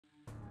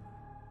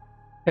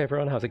Hey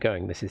everyone, how's it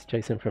going? This is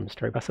Jason from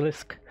Stray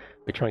Basilisk.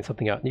 We're trying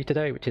something out new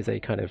today, which is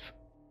a kind of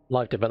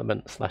live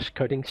development slash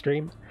coding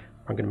stream.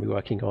 I'm going to be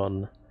working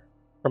on,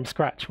 from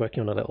scratch,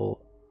 working on a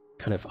little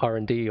kind of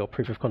R&D or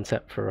proof of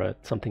concept for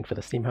something for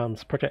the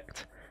Steamhounds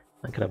project,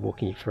 and kind of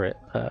walking you through it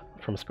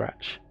from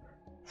scratch.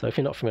 So if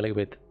you're not familiar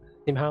with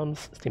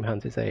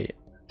Steamhounds is a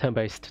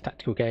turn-based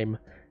tactical game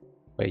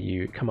where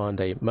you command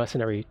a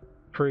mercenary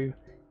crew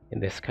in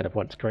this kind of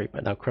once great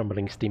but now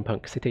crumbling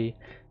steampunk city.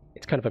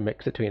 It's kind of a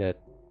mix between a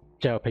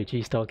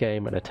JRPG style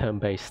game and a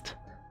turn-based,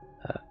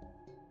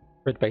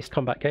 grid-based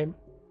combat game.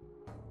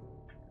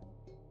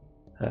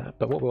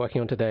 But what we're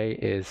working on today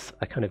is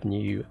a kind of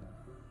new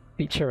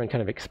feature and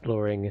kind of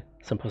exploring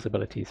some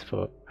possibilities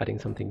for adding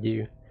something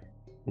new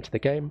into the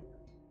game.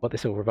 What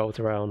this all revolves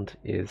around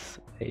is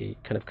a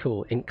kind of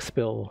cool ink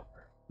spill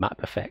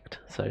map effect.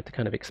 So to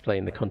kind of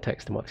explain the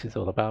context and what this is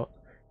all about.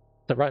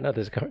 So right now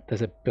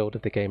there's a build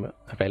of the game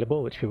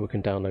available which people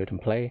can download and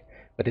play,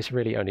 but this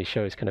really only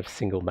shows kind of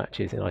single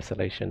matches in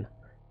isolation.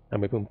 And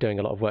we've been doing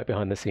a lot of work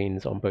behind the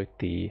scenes on both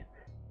the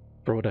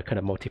broader kind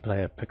of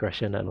multiplayer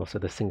progression and also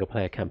the single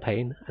player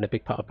campaign. And a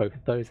big part of both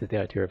of those is the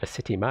idea of a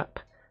city map,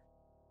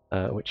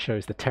 which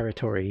shows the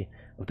territory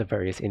of the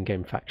various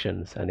in-game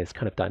factions and is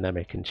kind of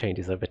dynamic and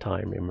changes over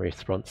time in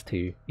response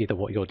to either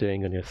what you're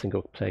doing on your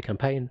single player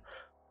campaign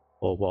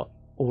or what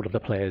all of the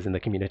players in the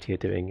community are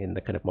doing in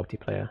the kind of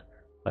multiplayer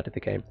side of the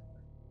game.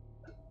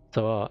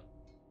 So our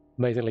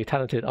amazingly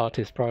talented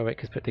artist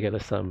Brywik has put together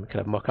some kind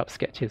of mock-up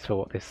sketches for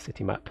what this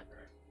city map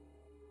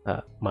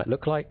might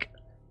look like.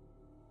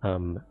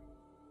 I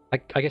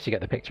guess you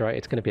get the picture, right?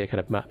 It's going to be a kind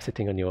of map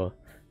sitting on your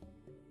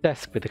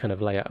desk with the kind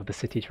of layout of the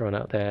city drawn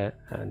out there,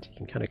 and you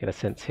can kind of get a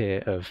sense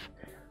here of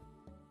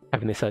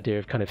having this idea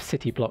of kind of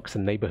city blocks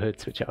and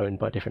neighborhoods which are owned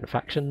by different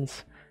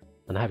factions,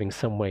 and having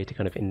some way to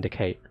kind of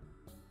indicate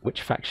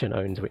which faction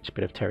owns which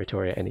bit of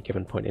territory at any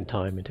given point in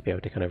time, and to be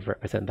able to kind of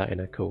represent that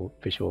in a cool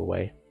visual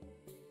way.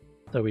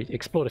 So we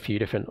explored a few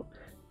different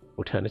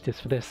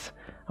alternatives for this,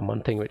 and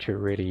one thing which we're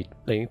really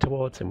leaning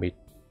towards and we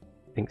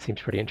think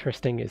seems pretty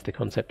interesting is the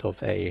concept of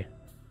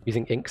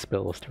using ink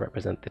spills to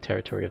represent the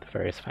territory of the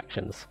various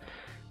factions.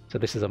 So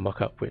this is a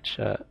mock-up which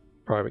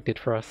Brywik did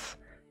for us.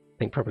 I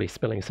think probably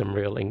spilling some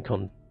real ink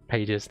on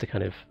pages to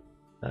kind of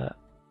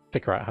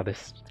figure out how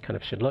this kind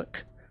of should look.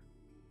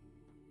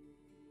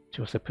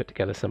 She also put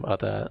together some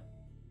other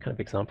kind of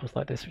examples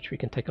like this which we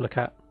can take a look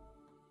at.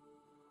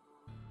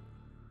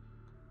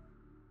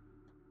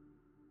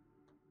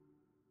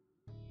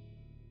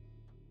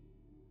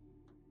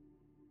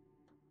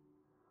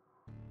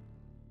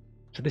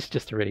 So this is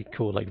just a really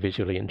cool, like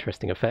visually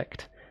interesting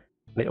effect.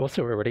 And it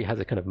also already has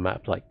a kind of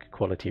map-like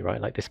quality,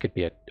 right? Like this could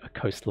be a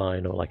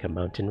coastline or like a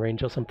mountain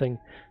range or something.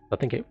 I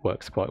think it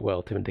works quite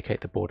well to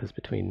indicate the borders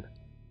between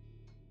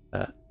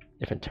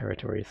different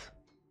territories.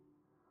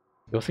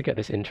 You also get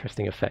this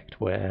interesting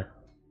effect where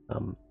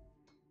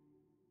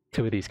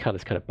two of these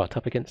colors kind of butt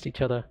up against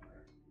each other,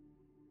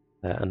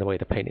 and the way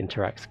the paint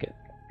interacts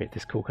create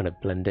this cool kind of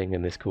blending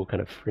and this cool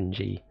kind of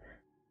fringy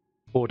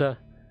border,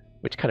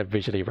 which kind of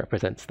visually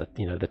represents the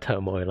the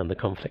turmoil and the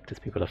conflict as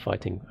people are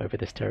fighting over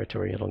this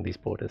territory along these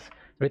borders.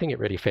 So I think it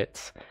really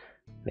fits,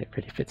 and it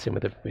really fits in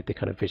with the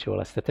kind of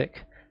visual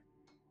aesthetic.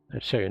 I'll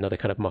show you another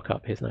kind of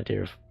mock-up. Here's an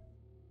idea of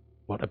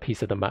what a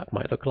piece of the map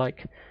might look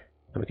like.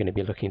 And we're going to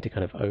be looking to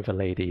kind of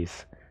overlay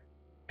these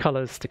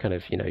colors to kind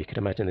of, you could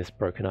imagine this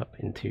broken up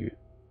into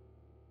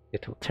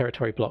little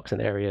territory blocks and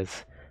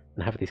areas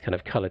and have these kind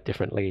of colored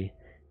differently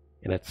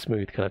in a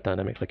smooth kind of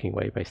dynamic looking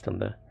way based on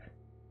the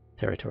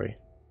territory.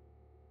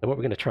 So what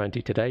we're going to try and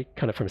do today,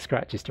 kind of from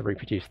scratch, is to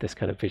reproduce this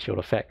kind of visual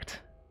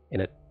effect in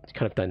a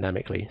kind of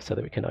dynamically so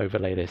that we can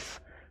overlay this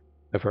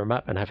over a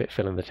map and have it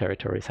fill in the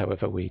territories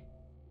however we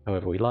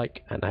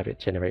like, and have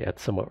it generate a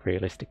somewhat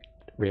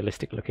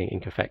realistic looking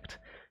ink effect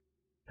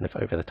kind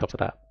of over the top of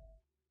that.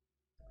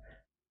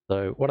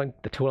 So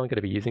the tool I'm going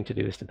to be using to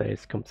do this today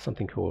is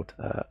something called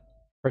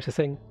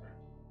processing.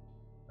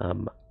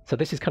 So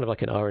this is kind of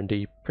like an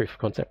R&D proof of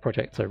concept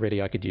project, so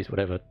really I could use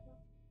whatever,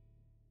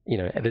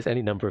 there's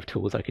any number of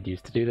tools I could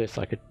use to do this.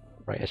 I could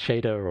write a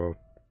shader or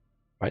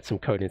write some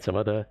code in some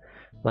other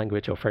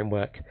language or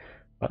framework,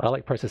 but I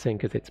like processing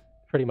because it's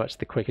pretty much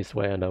the quickest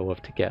way I know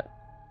of to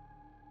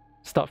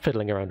start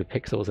fiddling around with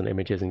pixels and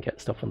images and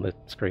get stuff on the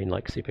screen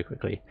like super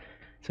quickly.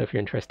 So if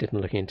you're interested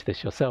in looking into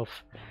this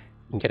yourself,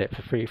 you can get it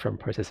for free from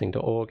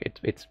processing.org.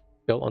 It's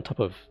built on top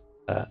of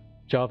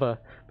Java,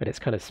 but it's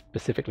kind of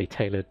specifically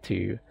tailored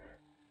to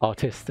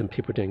artists and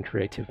people doing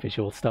creative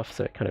visual stuff,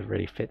 so it kind of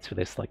really fits with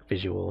this like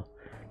visual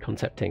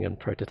concepting and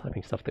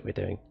prototyping stuff that we're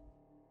doing.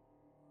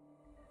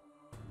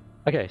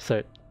 Okay, so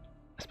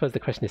I suppose the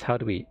question is, how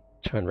do we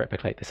try and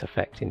replicate this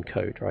effect in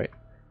code, right?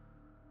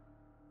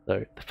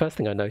 So the first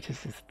thing I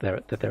notice is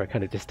that there are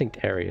kind of distinct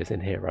areas in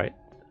here, right?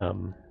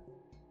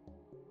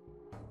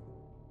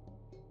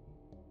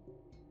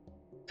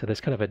 So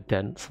there's kind of a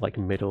dense like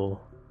middle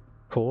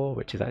core,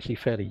 which is actually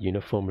fairly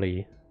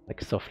uniformly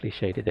like softly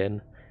shaded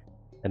in.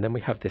 And then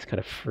we have this kind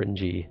of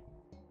fringy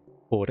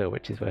border,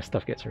 which is where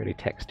stuff gets really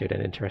textured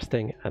and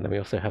interesting. And then we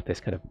also have this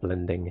kind of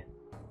blending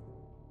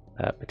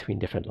between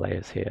different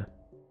layers here.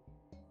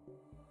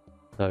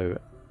 So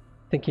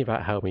thinking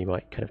about how we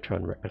might kind of try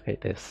and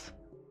replicate this.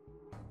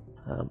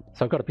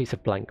 So I've got a piece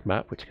of blank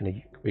map which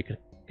we're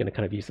going to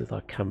kind of use as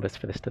our canvas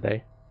for this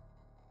today.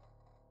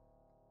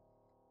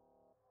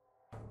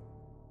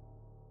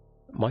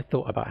 My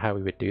thought about how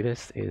we would do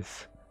this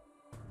is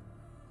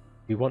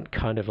we want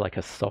kind of like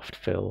a soft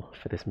fill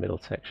for this middle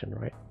section,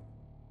 right?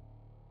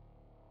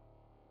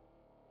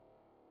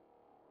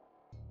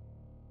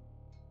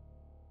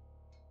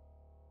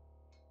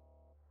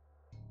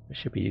 It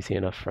should be easy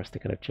enough for us to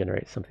kind of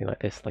generate something like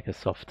this, like a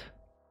soft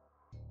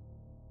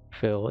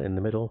fill in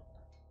the middle.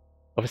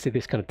 Obviously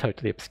this kind of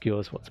totally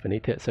obscures what's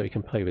beneath it, so we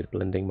can play with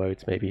blending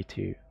modes maybe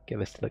to get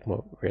this to look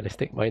more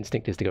realistic. My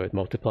instinct is to go with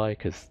multiply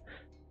because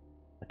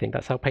I think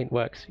that's how paint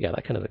works. Yeah,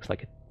 that kind of looks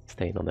like a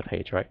stain on the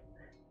page, right?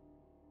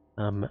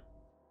 But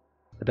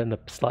then the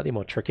slightly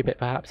more tricky bit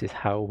perhaps is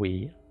how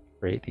we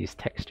create these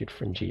textured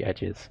fringy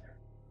edges.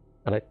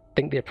 And I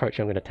think the approach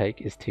I'm going to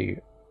take is to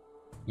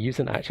use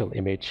an actual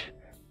image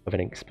of an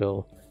ink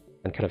spill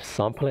and kind of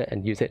sample it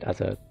and use it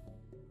as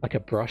like a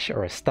brush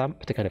or a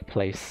stamp to kind of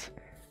place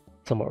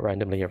somewhat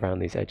randomly around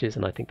these edges,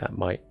 and I think that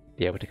might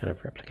be able to kind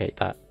of replicate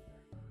that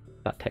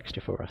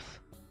texture for us.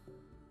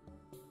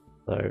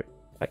 So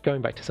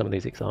going back to some of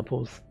these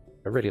examples,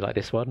 I really like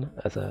this one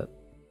as a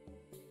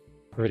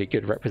really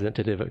good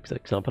representative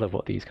example of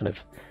what these kind of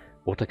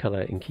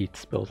watercolor inky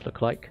spills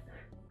look like.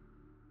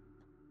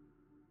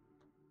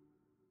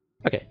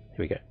 Okay, here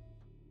we go.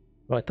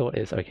 My thought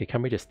is, okay,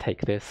 can we just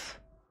take this?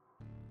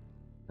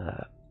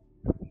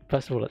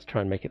 First of all, let's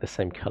try and make it the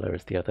same color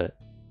as the other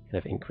kind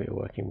of ink we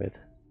were working with.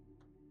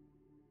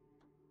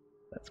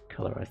 Let's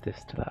colorize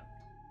this to that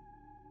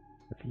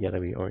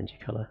yellowy orangey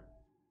color.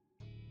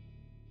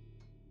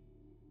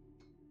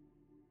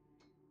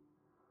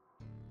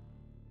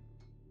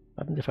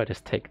 What happens if I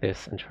just take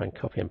this and try and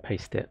copy and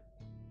paste it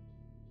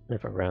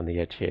over around the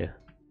edge here?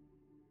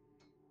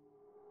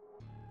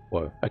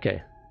 Whoa,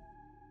 okay.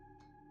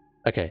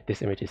 Okay,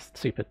 this image is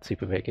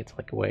super big, it's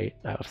like way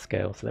out of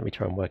scale, so let me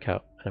try and work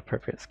out an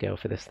appropriate scale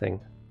for this thing.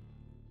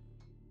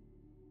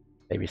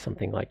 Maybe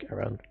something like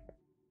around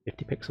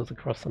 50 pixels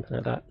across, something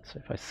like that. So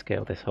if I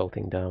scale this whole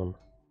thing down,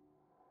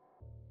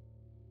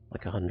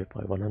 like 100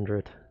 by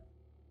 100.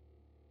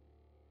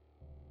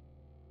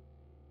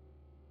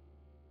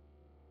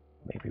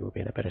 Maybe we'll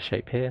be in a better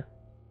shape here.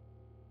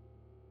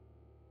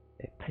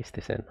 Okay, paste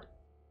this in.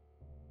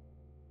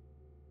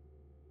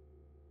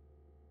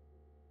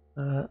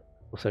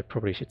 Also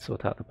probably should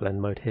sort out the blend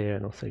mode here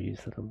and also use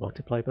the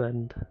multiply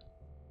blend.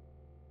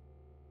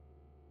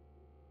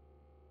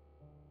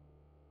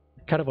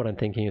 Kind of what I'm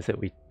thinking is that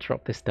we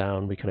drop this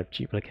down, we kind of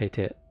duplicate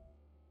it,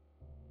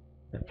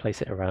 and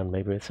place it around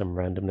maybe with some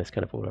randomness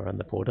kind of all around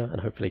the border, and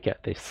hopefully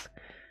get this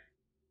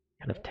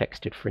kind of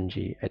textured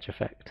fringy edge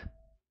effect.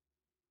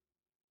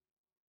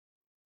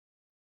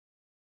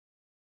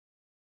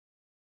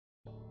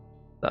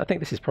 I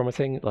think this is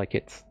promising. Like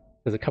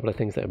there's a couple of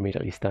things that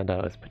immediately stand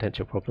out as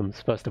potential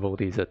problems. First of all,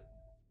 these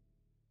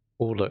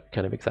all look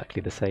kind of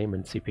exactly the same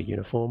and super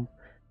uniform.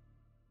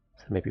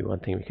 So maybe one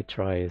thing we could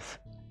try is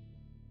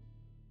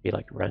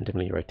like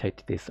randomly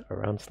rotate this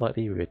around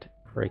slightly. We would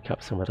break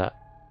up some of that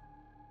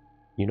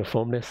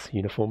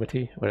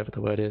uniformity, whatever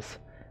the word is,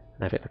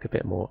 and have it look a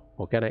bit more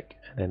organic,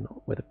 and then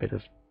with a bit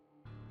of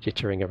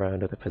jittering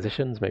around other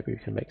positions, maybe we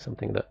can make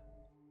something that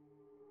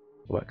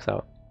works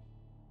out.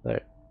 So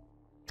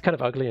it's kind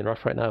of ugly and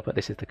rough right now, but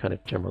this is the kind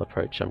of general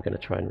approach I'm going to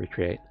try and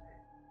recreate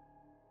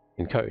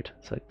in code.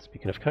 So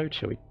speaking of code,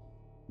 shall we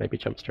maybe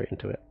jump straight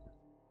into it?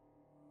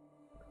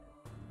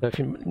 So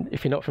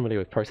if you're not familiar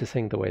with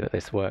processing, the way that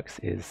this works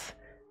is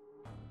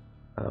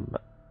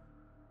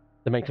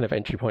the main kind of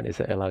entry point is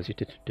that it allows you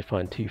to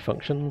define two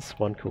functions,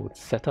 one called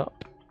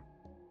setup,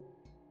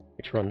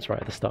 which runs right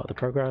at the start of the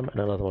program,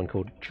 and another one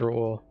called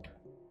draw,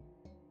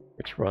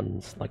 which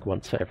runs like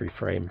once for every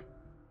frame.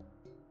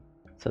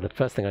 So the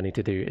first thing I need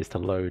to do is to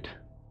load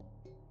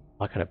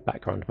our kind of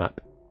background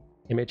map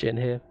image in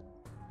here.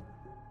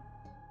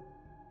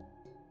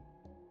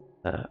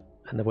 And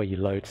the way you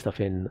load stuff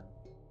in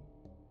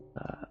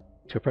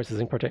to a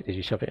processing project is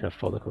you shove it in a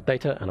folder called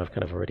data, and I've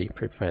kind of already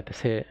prepared this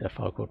here in a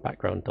file called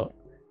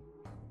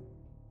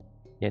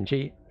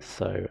background.png.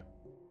 So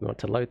we want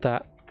to load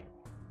that,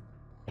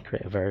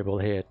 create a variable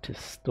here to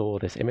store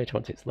this image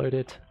once it's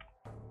loaded.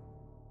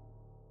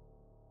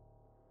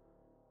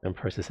 And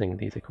processing,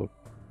 these are called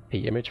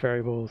p-image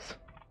variables.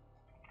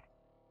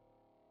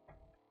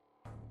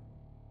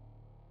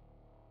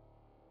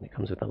 And it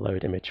comes with a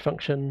load image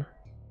function.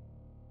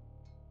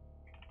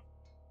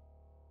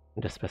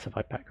 And just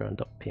specify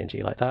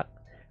background.png like that.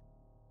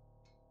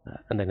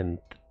 And then in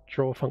the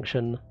draw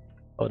function,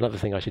 or another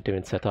thing I should do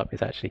in setup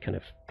is actually kind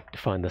of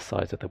define the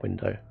size of the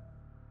window.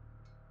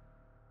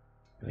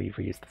 I believe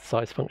we use the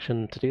size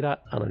function to do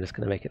that, and I'm just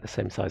going to make it the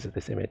same size as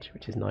this image,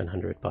 which is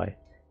 900 by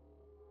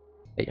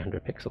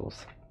 800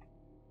 pixels.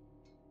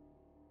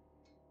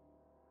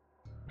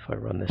 If I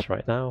run this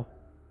right now,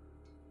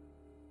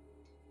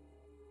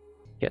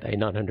 get a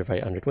 900 by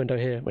 800 window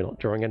here. We're not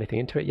drawing anything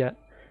into it yet.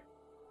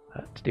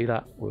 To do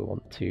that, we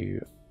want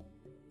to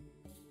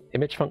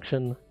image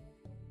function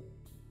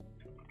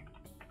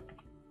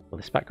for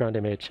this background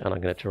image, and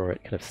I'm going to draw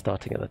it kind of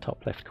starting at the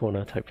top left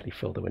corner to hopefully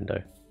fill the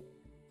window.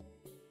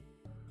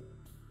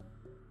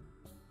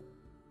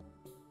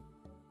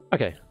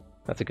 Okay,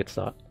 that's a good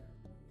start.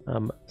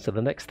 So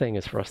the next thing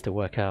is for us to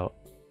work out,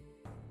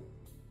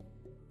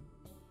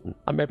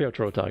 maybe I'll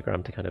draw a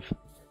diagram to kind of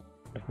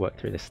work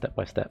through this step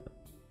by step.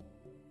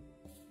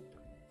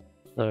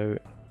 So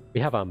we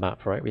have our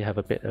map, right? We have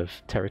a bit of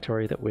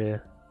territory that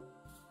we're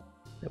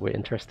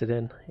interested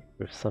in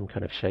with some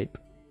kind of shape.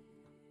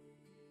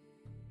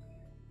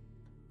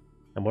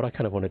 And what I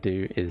kind of want to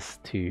do is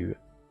to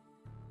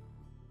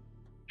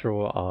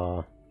draw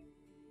our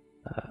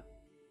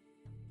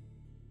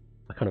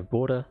kind of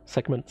border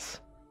segments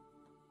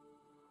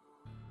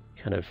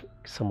kind of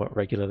somewhat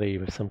regularly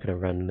with some kind of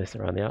randomness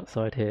around the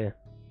outside here.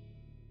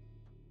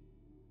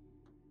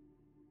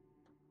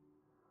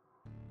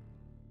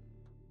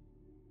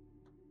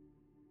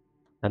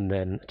 And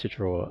then to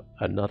draw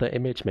another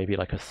image, maybe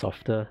like a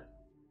softer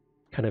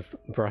kind of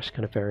brush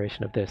kind of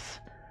variation of this,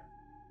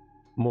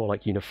 more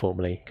like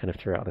uniformly kind of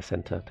throughout the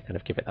center to kind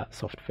of give it that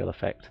soft fill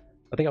effect.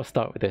 I think I'll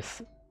start with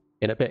this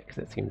in a bit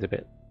because it seems a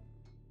bit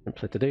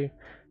simpler to do.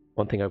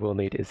 One thing I will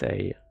need is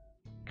a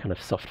kind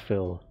of soft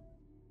fill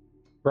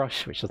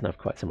brush, which doesn't have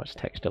quite so much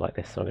texture like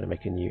this, so I'm going to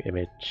make a new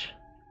image.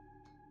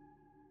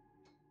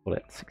 Call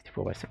it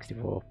 64 by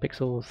 64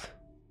 pixels.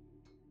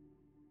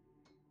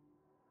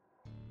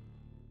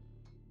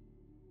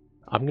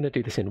 I'm going to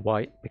do this in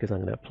white because I'm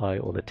going to apply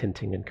all the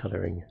tinting and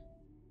coloring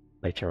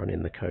later on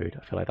in the code.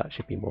 I feel like that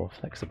should be more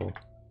flexible.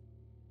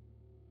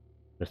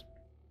 Just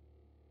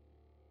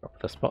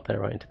drop the spot there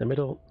right into the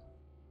middle.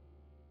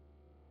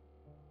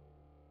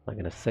 I'm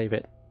going to save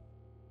it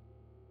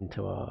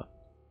into our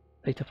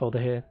data folder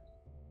here.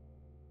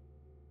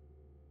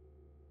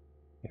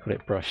 I call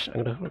it brush.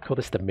 I'm going to call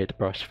this the mid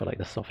brush for like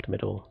the soft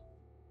middle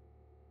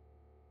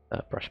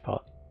brush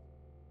part.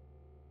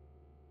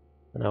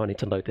 And now I need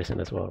to load this in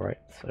as well, right?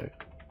 So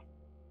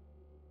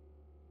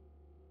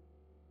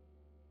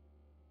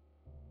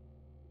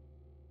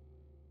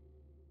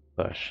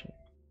brush.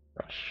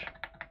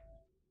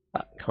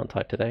 Can't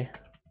type today.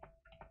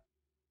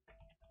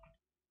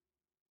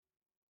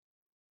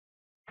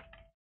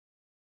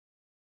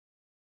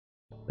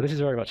 This is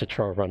very much a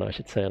trial run, I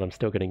should say, and I'm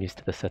still getting used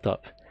to the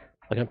setup.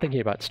 Like, I'm thinking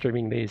about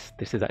streaming these.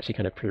 This is actually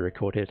kind of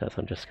pre-recorded as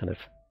I'm just kind of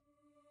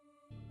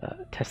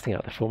testing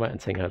out the format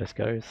and seeing how this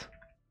goes.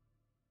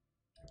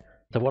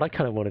 So what I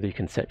kind of want to do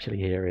conceptually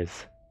here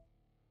is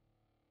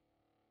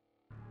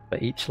for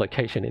each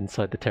location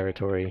inside the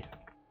territory,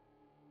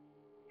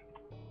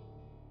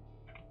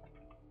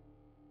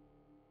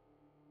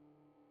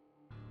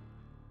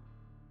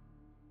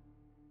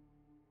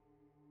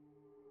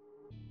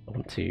 I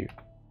want to, you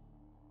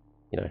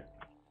know,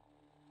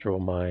 draw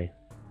my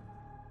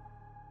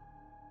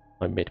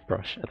mid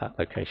brush at that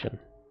location.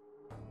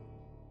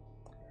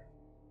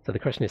 So the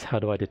question is, how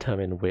do I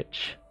determine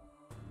which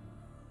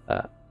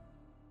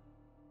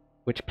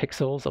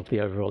pixels of the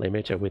overall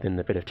image are within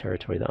the bit of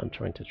territory that I'm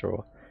trying to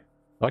draw?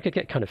 I could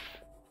get kind of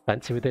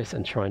fancy with this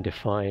and try and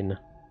define,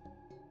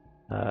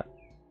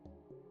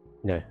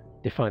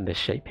 define this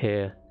shape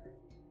here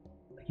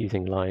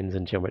using lines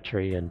and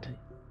geometry and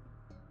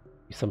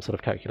use some sort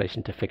of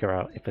calculation to figure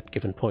out if a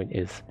given point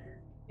is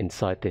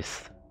inside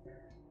this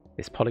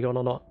polygon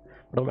or not.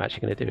 What I'm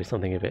actually going to do is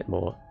something a bit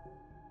more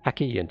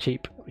hacky and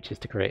cheap, which is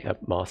to create a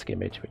mask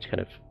image which kind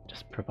of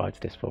just provides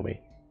this for me.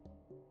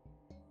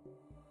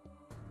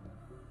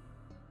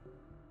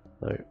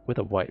 So with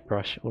a white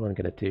brush, all I'm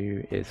going to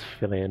do is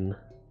fill in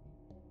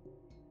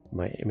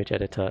my image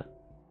editor,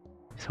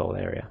 this whole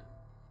area.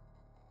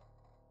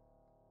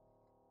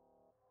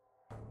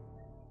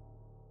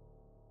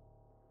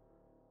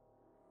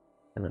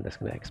 And I'm just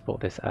going to export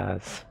this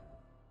as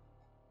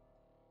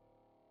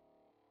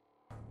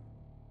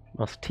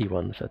mask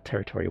T1 for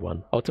territory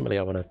 1. Ultimately,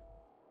 I want to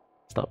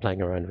start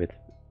playing around with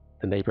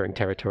the neighboring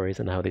territories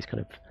and how these kind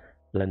of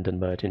blend and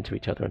merge into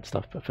each other and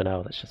stuff, but for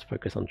now, let's just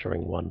focus on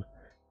drawing one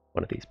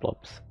of these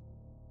blobs.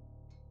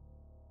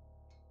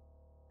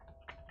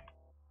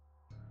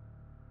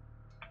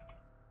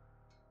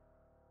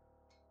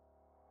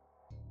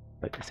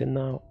 Load this in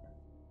now.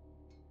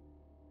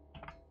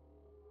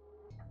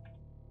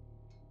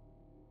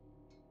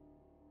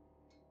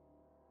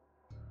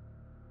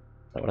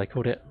 Is that what I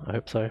called it? I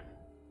hope so.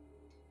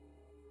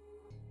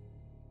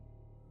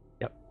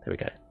 Yep, there we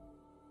go.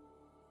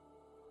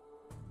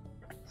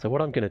 So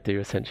what I'm going to do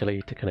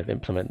essentially to kind of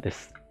implement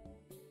this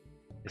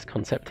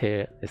concept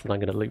here is that I'm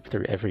going to loop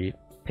through every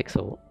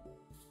pixel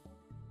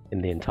in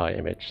the entire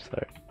image.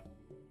 So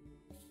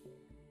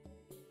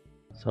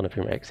starting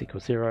from x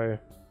equals 0,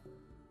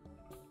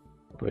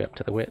 all the way up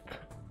to the width.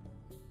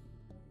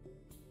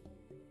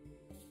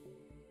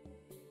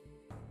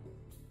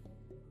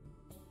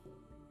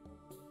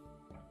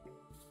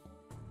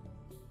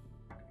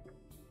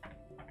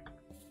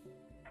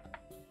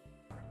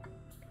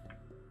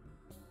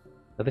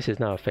 So this is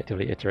now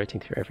effectively iterating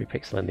through every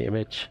pixel in the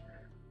image.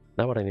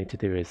 Now what I need to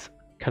do is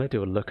kind of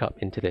do a lookup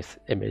into this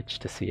image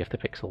to see if the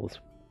pixel's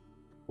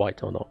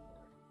white or not.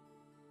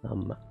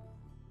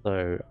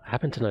 So I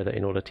happen to know that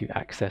in order to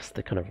access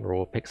the kind of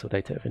raw pixel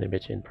data of an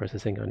image in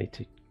processing, I need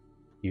to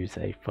use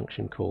a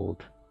function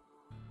called...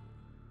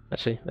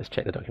 Actually, let's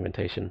check the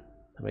documentation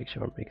to make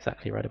sure I'm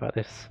exactly right about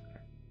this.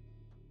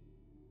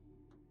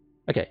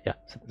 Okay, yeah,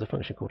 so there's a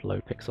function called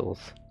load pixels.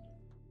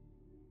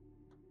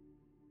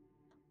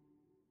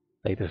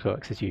 The way this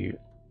works is you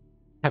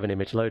have an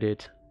image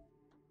loaded.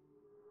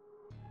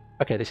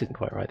 Okay, this isn't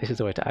quite right. This is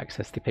a way to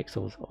access the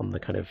pixels on the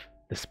kind of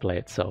display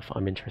itself.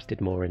 I'm interested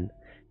more in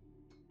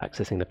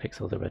accessing the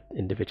pixels of an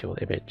individual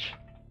image.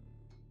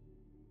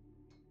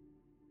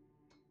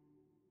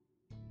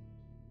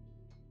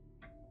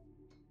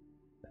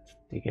 Let's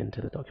dig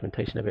into the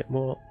documentation a bit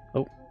more.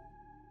 Oh,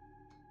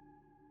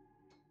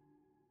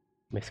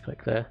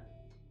 misclick there.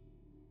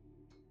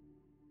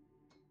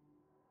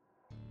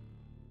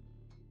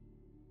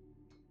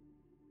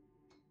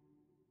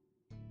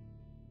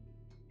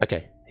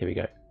 Okay, here we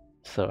go.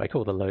 So I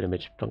call the load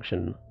image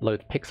function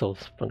load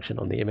pixels function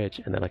on the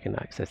image, and then I can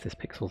access this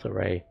pixels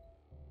array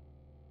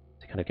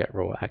to kind of get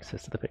raw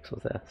access to the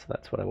pixels there. So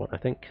that's what I want, I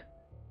think.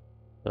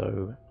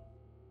 So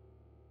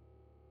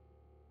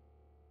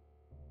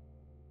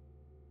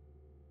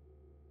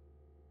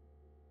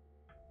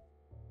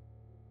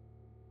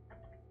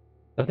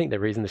I think the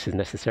reason this is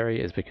necessary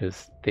is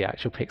because the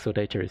actual pixel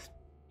data is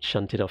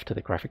shunted off to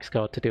the graphics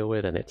card to deal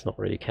with, and it's not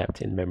really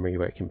kept in memory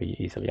where it can be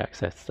easily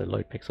accessed. So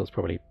load pixels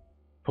probably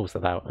pulls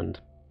that out and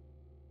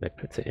it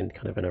puts it in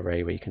kind of an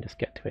array where you can just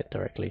get to it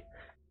directly.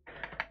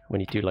 When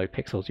you do load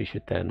pixels, you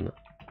should then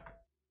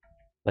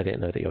let it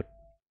know that you're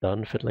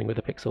done fiddling with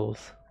the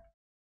pixels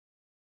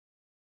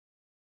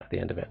at the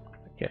end of it.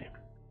 Okay.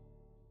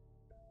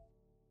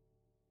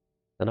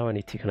 So now I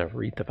need to kind of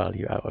read the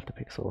value out of the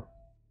pixel.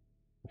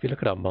 If you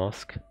look at our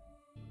mask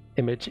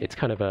image, it's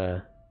kind of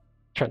a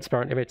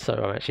transparent image, so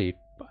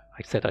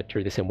I said I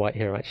drew this in white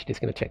here, I'm actually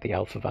just going to check the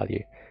alpha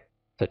value.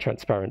 So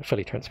transparent,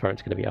 fully transparent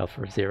is going to be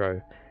alpha of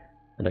 0,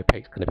 and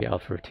opaque is going to be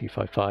alpha of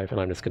 255,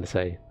 and I'm just going to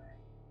say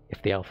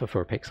if the alpha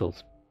for a pixel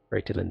is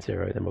greater than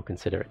 0, then we'll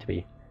consider it to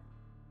be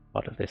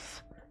part of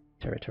this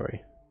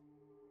territory.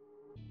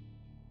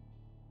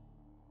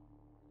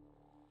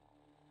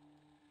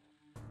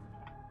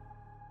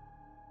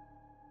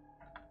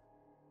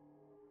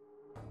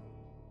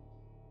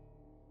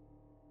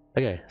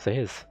 Okay, so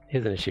here's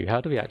an issue.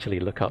 How do we actually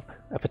look up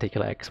a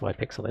particular XY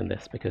pixel in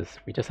this? Because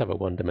we just have a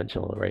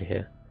one-dimensional array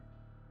here.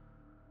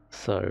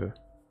 So,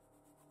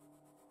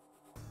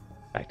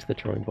 back to the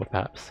drawing board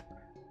perhaps.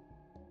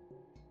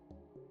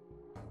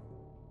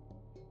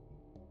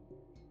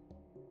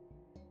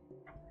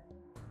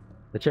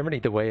 But generally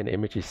the way an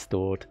image is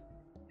stored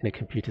in a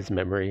computer's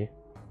memory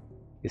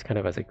is kind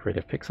of as a grid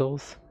of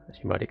pixels, as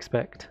you might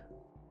expect.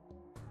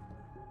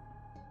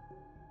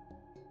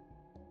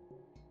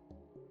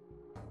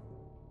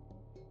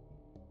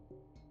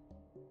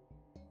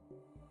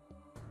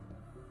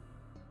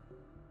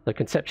 So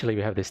conceptually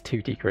we have this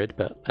 2D grid,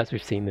 but as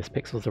we've seen, this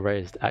pixels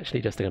array is actually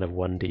just a kind of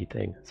 1D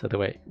thing. So the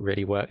way it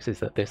really works is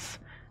that this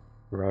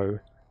row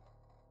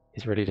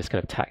is really just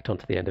kind of tacked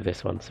onto the end of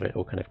this one, so it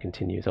all kind of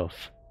continues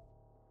off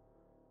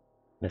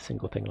in a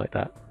single thing like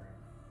that.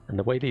 And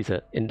the way these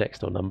are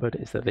indexed or numbered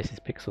is that this is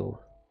pixel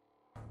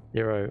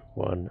 0,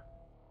 1,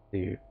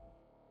 2,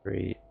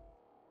 3,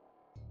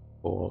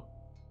 4,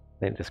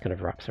 then it just kind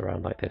of wraps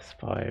around like this,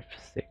 5,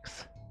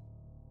 6,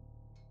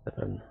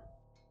 7,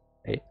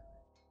 8.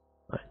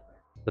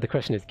 So the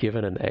question is,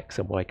 given an x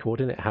and y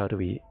coordinate, how do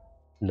we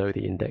know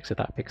the index of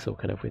that pixel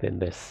kind of within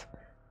this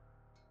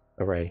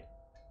array?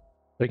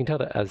 So we can tell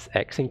that as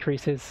x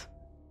increases,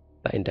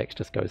 that index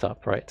just goes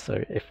up, right?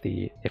 So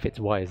if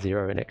its y is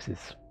 0 and x is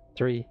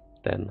 3,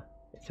 then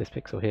it's this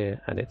pixel here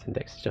and its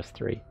index is just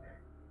 3.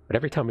 But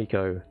every time we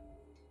go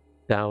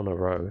down a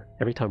row,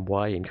 every time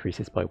y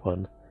increases by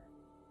 1,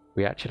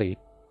 we actually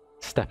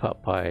step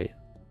up by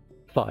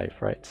 5,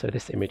 right? So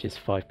this image is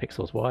 5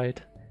 pixels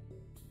wide,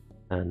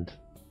 and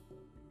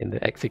in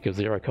the x equals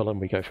 0 column,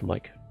 we go from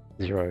like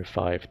 0,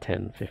 5,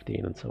 10,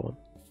 15, and so on.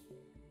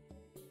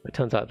 It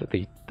turns out that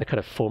the kind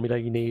of formula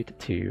you need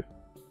to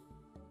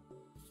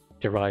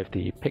derive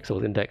the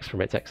pixels index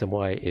from its x and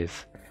y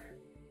is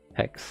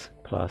x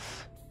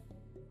plus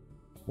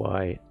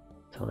y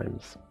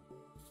times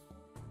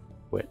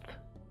width.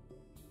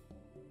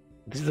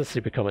 This is a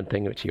super common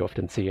thing which you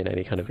often see in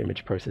any kind of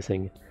image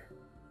processing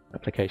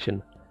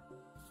application.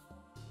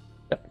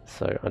 Yep,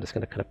 so I'm just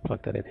going to kind of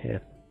plug that in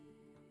here.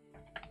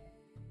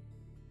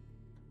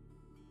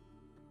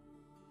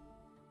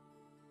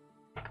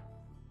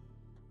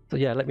 So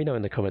yeah, let me know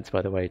in the comments,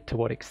 by the way, to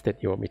what extent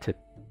you want me to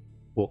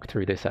walk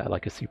through this at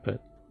like a super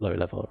low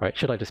level, right?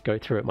 Should I just go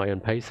through at my own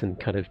pace and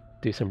kind of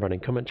do some running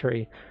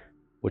commentary?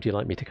 Would you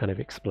like me to kind of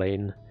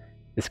explain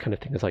this kind of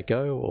thing as I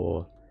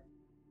go,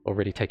 or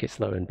really take it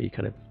slow and be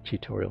kind of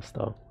tutorial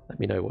style? Let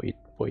me know what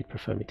you'd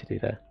prefer me to do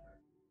there.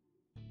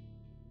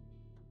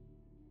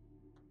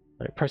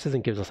 Right,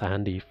 processing gives us a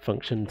handy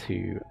function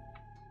to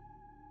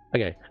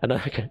Okay, and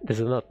okay,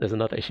 there's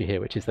another issue here,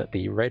 which is that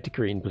the red,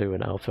 green, blue,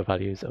 and alpha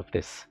values of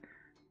this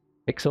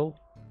pixel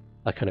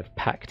are kind of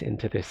packed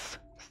into this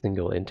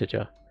single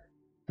integer.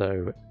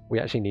 So we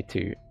actually need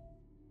to,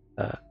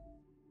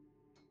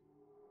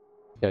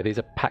 these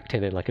are packed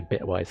in like a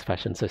bitwise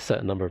fashion. So a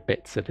certain number of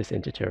bits of this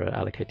integer are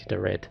allocated to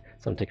red,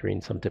 some to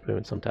green, some to blue,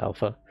 and some to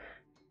alpha.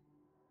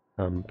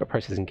 But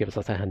processing gives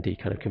us a handy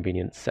kind of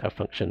convenient set of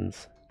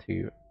functions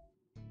to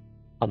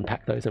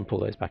unpack those and pull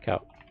those back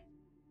out.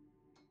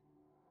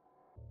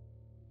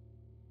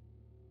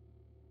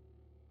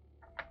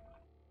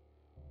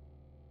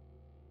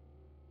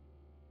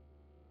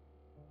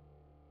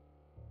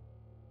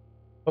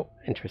 Oh,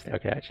 interesting.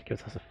 Okay, it actually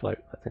gives us a float.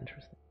 That's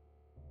interesting.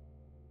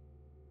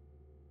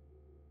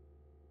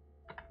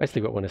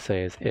 Basically what I want to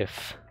say is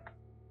if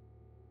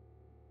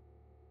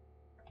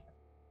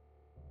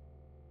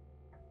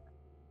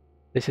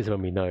this is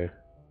when we know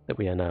that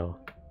we are now,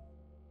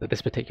 that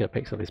this particular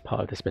pixel is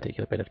part of this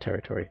particular bit of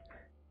territory.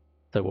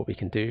 So what we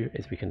can do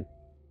is we can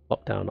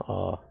pop down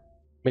our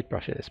mid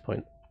brush at this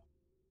point.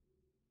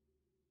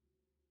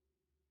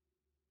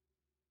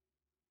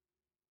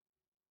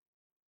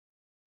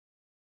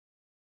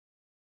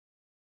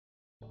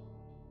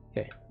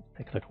 Okay,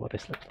 take a look at what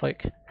this looks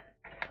like.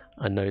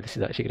 I know this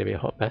is actually going to be a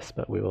hot mess,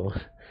 but we will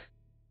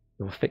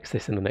fix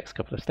this in the next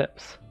couple of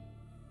steps.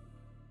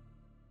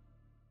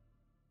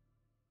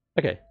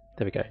 Okay,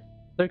 there we go.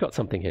 So we've got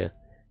something here.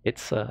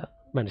 It's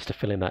managed to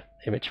fill in that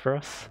image for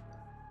us.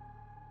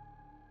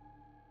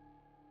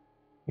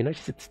 You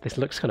notice this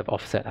looks kind of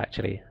offset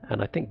actually,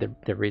 and I think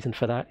the reason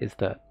for that is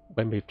that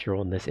when we've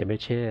drawn this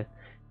image here,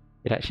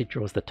 it actually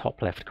draws the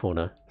top left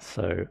corner.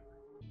 So,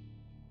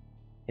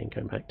 again,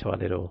 going back to our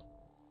little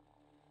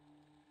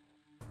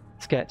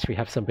sketch, we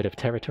have some bit of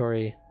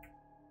territory,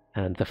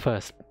 and the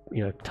first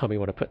time we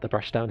want to put the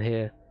brush down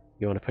here,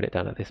 you want to put it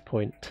down at this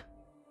point.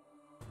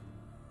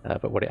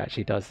 But what it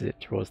actually does is it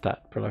draws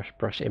that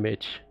brush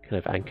image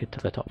kind of anchored to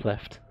the top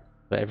left,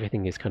 but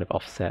everything is kind of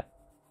offset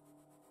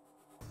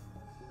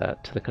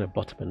to the kind of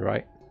bottom and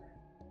right.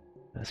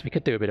 So we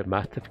could do a bit of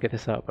math to figure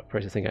this out, but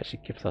processing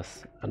actually gives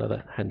us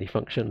another handy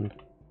function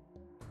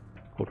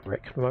called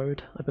rec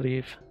mode, I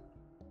believe,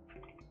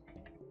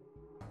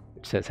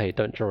 which says, hey,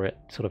 don't draw it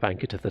sort of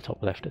anchored to the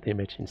top left of the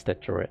image,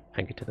 instead draw it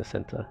anchored to the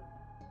center.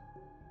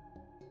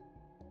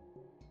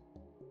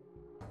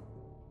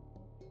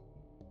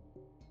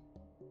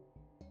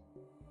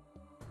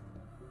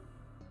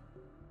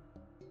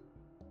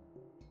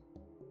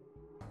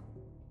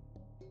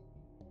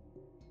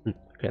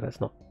 Okay,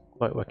 that's not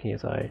quite working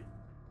as I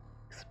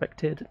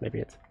expected. Maybe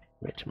it's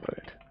image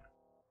mode.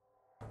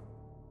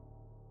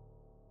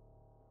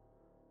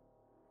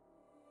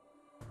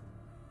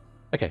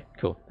 Okay,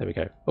 cool. There we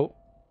go. Oh,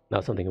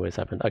 now something always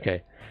happened.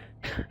 Okay.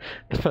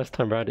 The first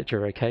time around it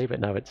drew okay, but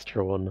now it's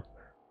drawn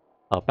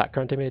our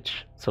background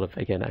image, sort of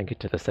again anchored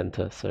to the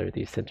center, so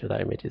the center of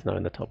that image is now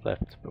in the top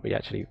left, but we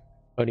actually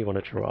only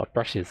want to draw our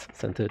brushes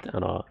centered,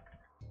 and our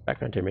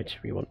background image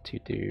we want to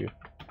do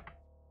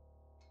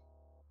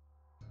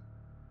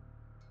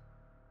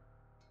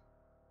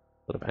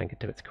sort of anchored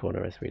to its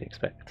corner as we'd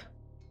expect.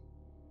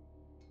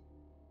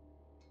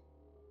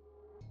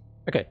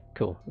 Okay,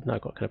 cool. We've now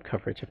got kind of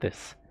coverage of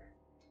this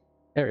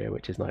area,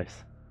 which is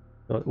nice.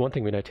 One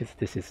thing we noticed,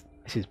 this is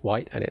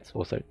white and it's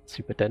also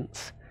super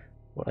dense.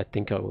 What I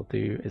think I will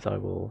do is I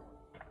will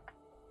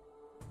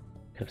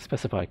kind of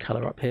specify a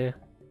color up here.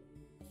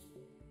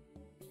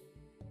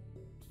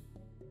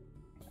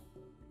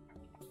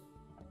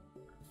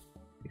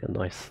 Get a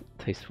nice,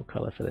 tasteful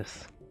color for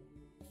this.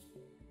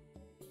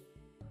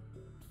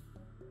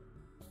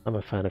 I'm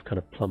a fan of kind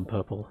of plum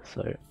purple,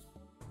 so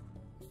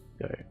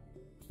go.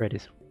 Red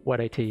is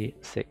 180,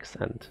 6,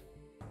 and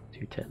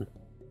 210.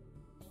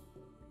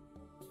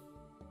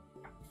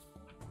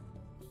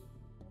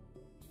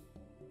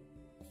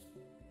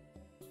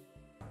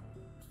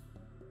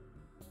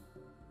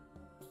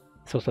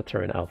 Let's also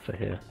throw in alpha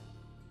here.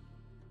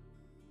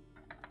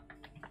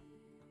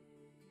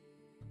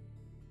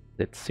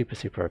 It's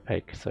super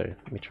opaque, so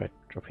let me try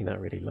dropping that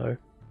really low.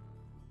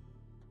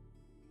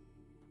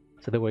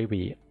 So the way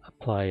we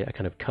apply a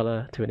kind of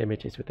color to an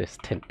image is with this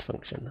tint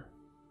function.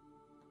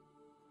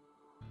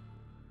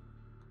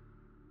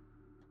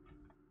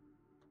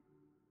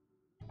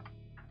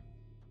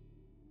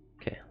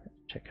 Okay, let's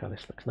check how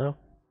this looks now.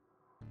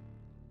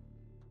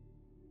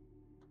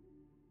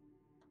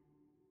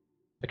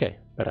 Okay,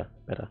 better.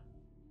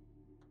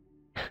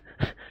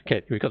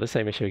 Okay, we've got the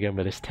same issue again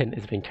where this tint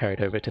is being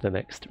carried over to the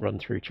next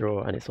run-through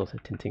draw, and it's also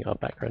tinting our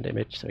background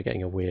image, so we're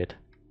getting a weird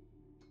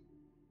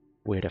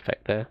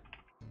effect there.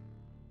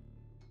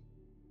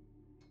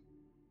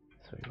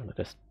 So we want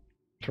to just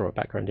draw a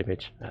background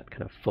image at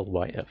kind of full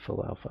white at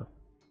full alpha.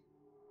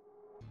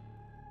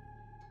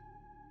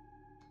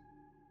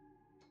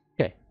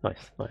 Okay,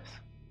 nice.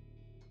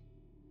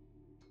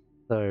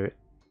 So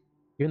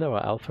even though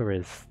our alpha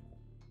is,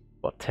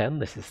 what, 10,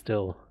 this is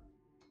still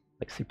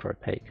like super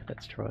opaque.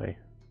 Let's try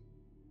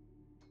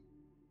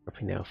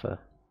dropping the alpha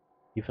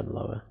even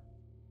lower.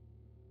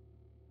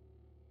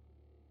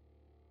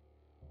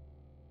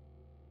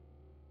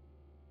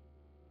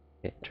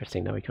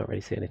 interesting. Now we can't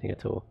really see anything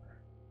at all.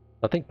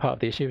 I think part of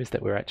the issue is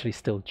that we're actually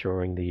still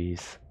drawing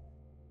these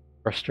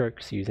brush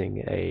strokes using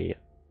a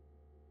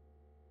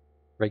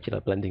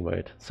regular blending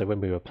mode. So when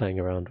we were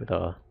playing around with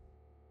our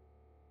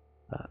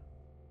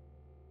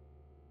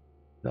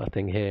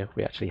thing here,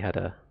 we actually had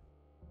a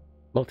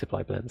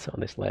multiply blend on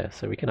this layer,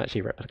 so we can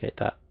actually replicate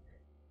that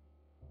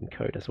in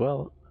code as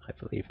well. I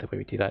believe the way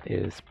we do that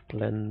is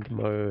blend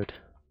mode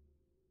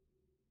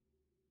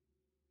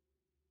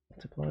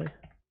multiply.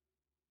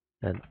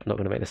 And I'm not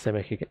going to make the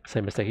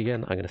same mistake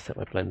again. I'm going to set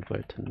my blend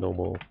mode to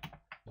normal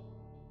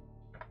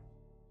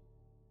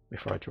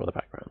before I draw the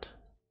background.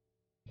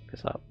 Pick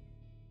this up.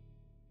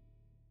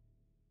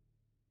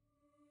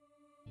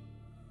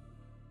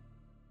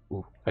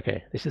 Ooh,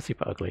 okay, this is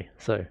super ugly.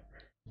 So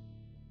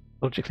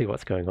logically,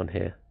 what's going on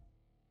here?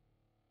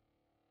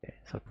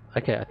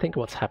 Okay, I think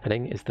what's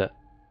happening is that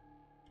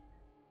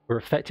we're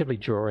effectively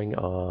drawing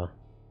our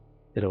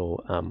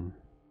little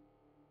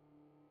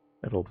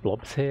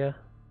blobs here.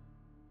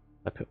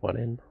 I put one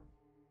in.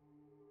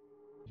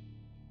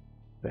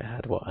 It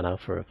had what, an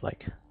alpha of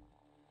like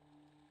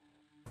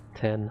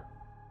 10.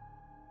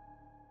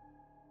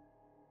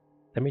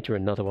 Then we drew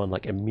another one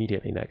like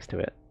immediately next to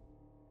it.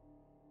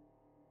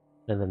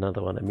 And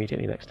another one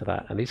immediately next to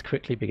that. And these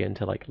quickly begin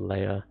to like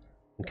layer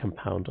and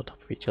compound on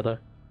top of each other.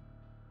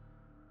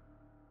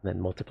 And then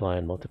multiply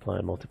and multiply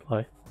and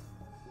multiply.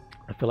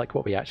 I feel like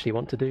what we actually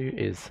want to do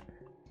is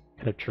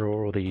kind of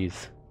draw all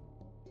these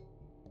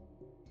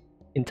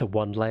into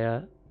one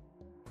layer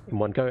in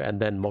one go and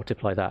then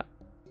multiply that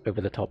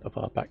over the top of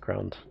our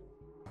background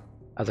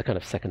as a kind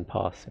of second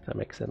pass, if that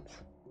makes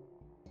sense.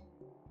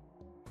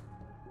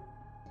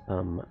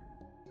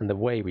 And the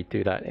way we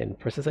do that in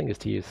processing is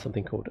to use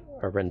something called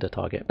a render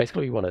target.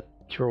 Basically, we want to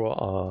draw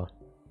our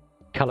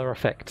color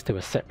effect to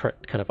a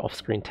separate kind of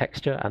off-screen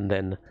texture and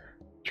then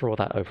draw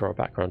that over our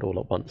background all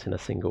at once in a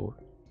single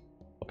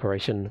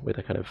operation with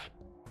a kind of,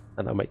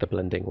 and that'll make the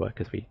blending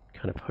work as we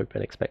kind of hope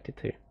and expect it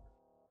to.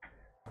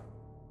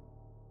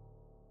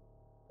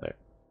 So,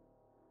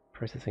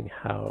 processing,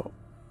 how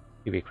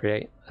do we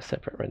create a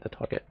separate render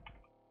target?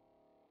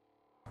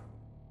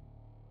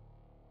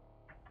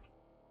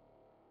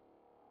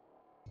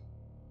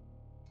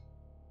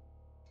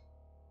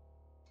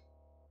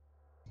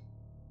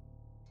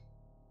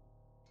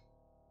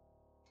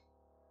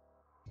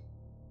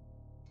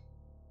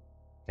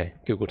 Okay,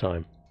 Google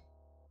time.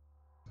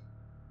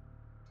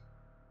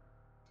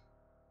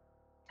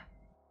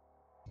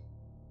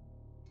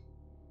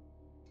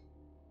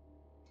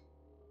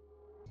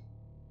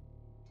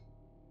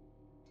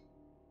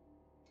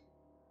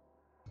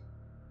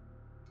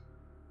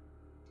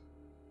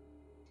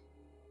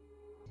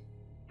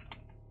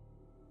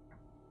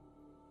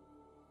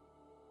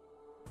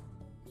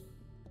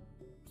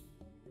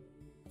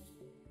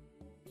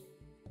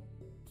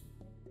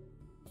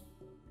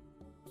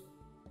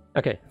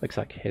 Okay, looks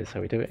like here's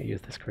how we do it. We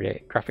use this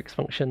create graphics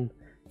function,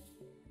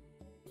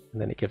 and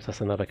then it gives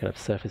us another kind of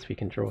surface we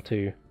can draw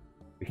to.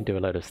 We can do a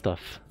load of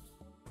stuff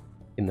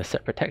in the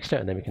separate texture,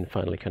 and then we can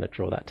finally kind of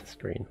draw that to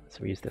screen. So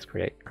we use this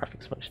create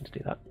graphics function to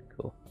do that.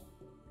 Cool.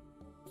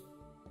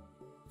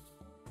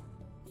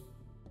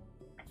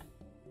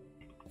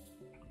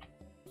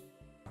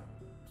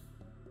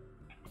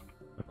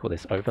 I'll call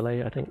this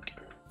overlay, I think.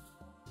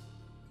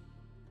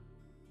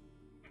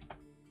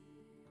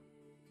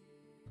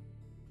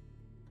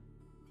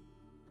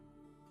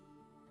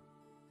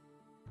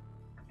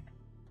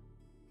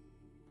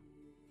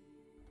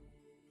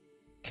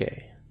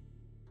 Okay.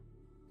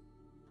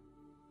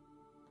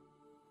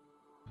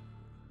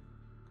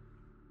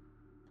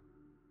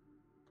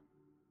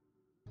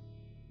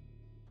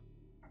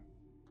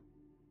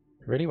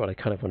 Really what I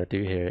kind of want to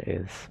do here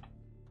is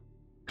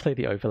clear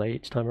the overlay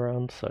each time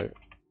around, so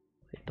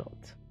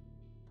dot.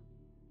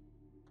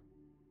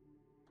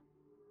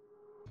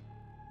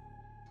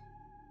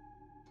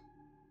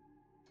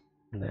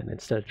 And then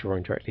instead of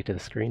drawing directly to the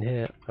screen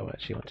here, I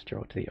actually want to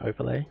draw to the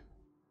overlay.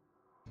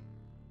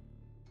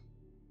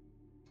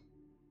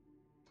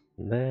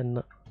 And then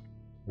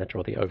I'm going to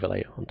draw the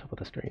overlay on top of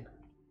the screen.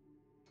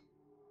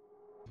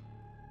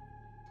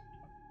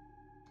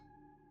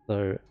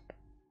 So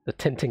the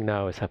tinting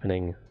now is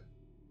happening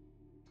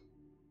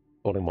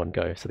all in one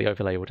go. So the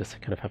overlay will just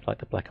kind of have like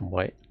the black and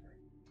white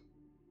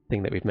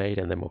thing that we've made,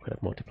 and then we'll kind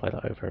of multiply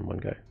that over in one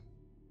go.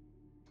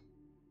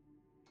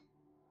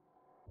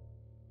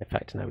 In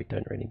fact, now we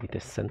don't really need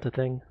this center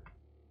thing.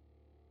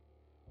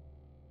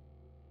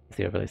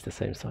 The overlay is the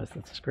same size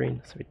as the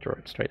screen, so we draw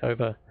it straight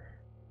over.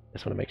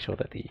 Just want to make sure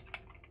that the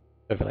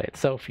overlay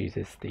itself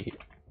uses the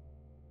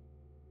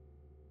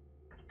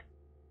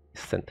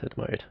centered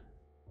mode.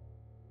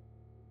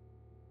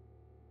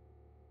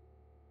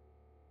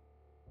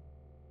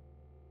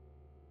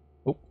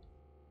 Oh,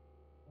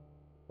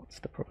 what's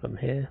the problem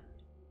here?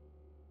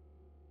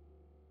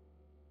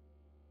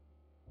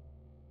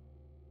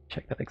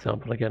 Check that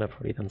example again, I've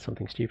probably done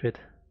something stupid.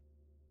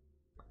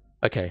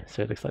 Okay,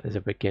 so it looks like there's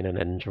a begin and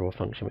end draw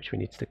function which we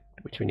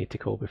need to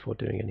call before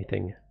doing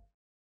anything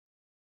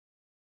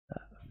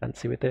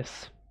fancy with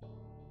this.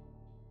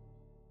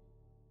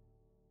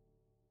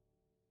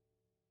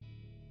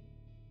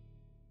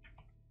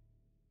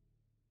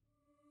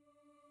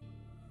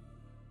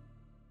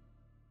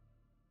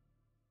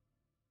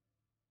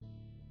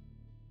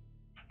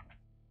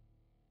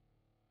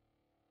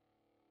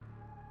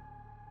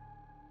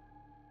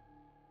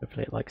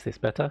 Hopefully it likes this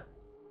better.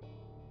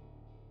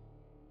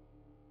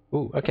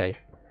 Ooh, okay.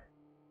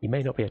 You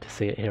may not be able to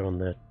see it here on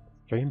the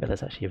stream, but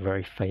there's actually a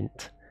very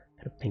faint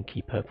kind of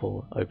pinky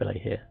purple overlay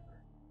here.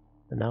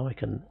 And now I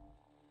can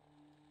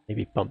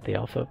maybe bump the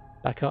alpha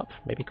back up,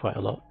 maybe quite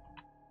a lot.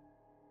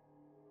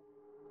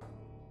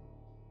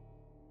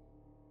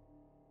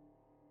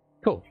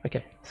 Cool,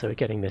 okay, so we're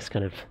getting this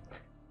kind of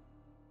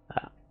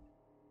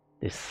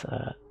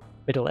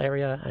middle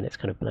area, and it's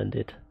kind of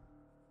blended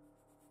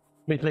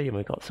smoothly, and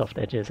we've got soft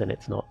edges, and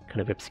it's not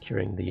kind of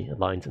obscuring the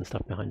lines and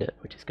stuff behind it,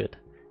 which is good.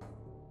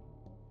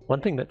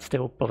 One thing that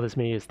still bothers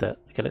me is that,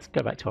 okay, let's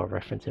go back to our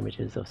reference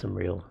images of some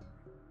real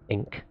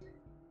ink.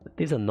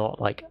 These are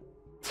not like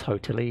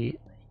totally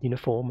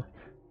uniform,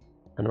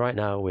 and right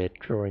now we're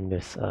drawing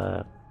this,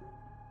 for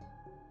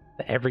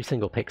every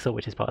single pixel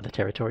which is part of the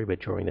territory, we're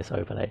drawing this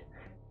overlay.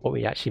 What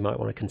we actually might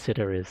want to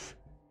consider is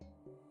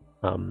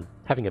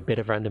having a bit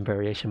of random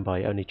variation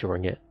by only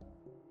drawing it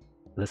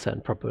with a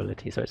certain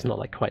probability, so it's not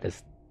like quite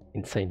as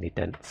insanely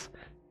dense.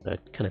 The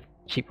kind of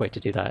cheap way to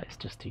do that is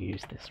just to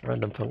use this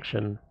random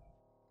function.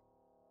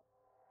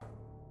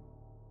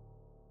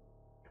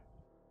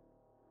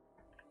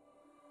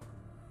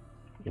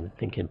 You can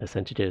think in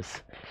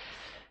percentages.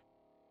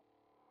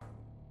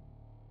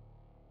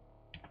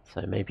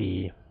 So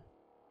maybe,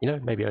 you know,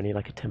 maybe only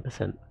like a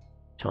 10%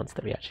 chance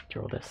that we actually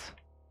draw this.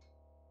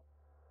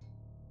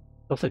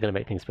 Also going to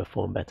make things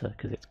perform better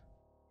because it's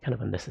kind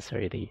of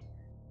unnecessary, the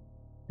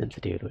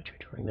density with which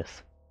we're drawing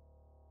this.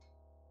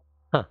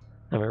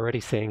 And we're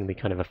already seeing the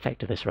kind of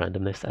effect of this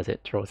randomness as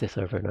it draws this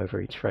over and over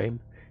each frame.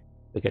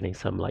 We're getting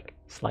some like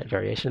slight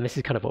variation. This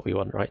is kind of what we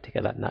want, right? To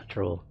get that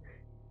natural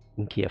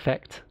inky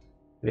effect.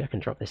 Maybe I can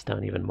drop this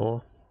down even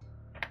more.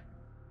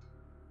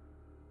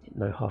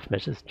 No half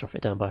measures, drop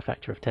it down by a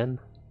factor of 10.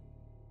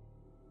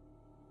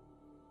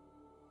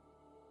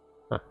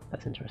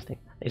 That's interesting.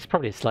 It's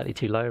probably slightly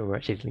too low, and we're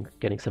actually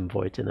getting some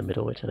voids in the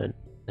middle, which I don't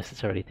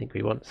necessarily think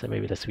we want, so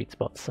maybe the sweet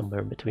spot's somewhere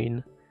in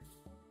between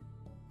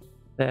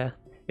there.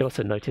 You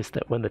also notice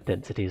that when the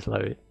density is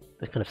low,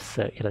 the kind of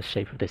circular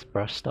shape of this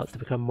brush starts to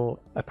become more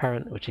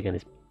apparent, which again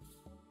is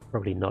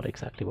probably not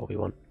exactly what we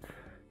want.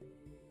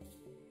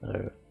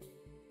 So,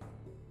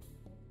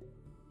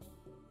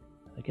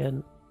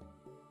 again,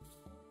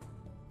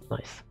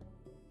 nice.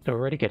 So we're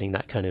already getting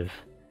that kind of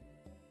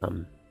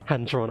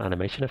hand-drawn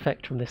animation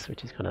effect from this,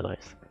 which is kind of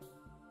nice.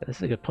 But this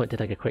is a good point to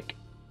take a quick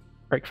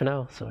break for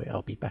now, so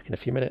I'll be back in a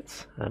few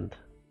minutes and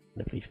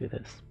leave through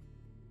this.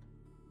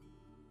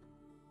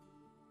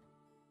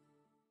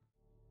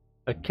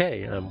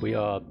 Okay, we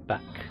are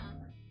back.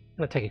 I'm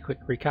going to take a quick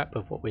recap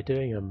of what we're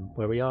doing and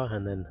where we are,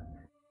 and then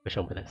push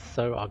on with this.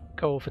 So our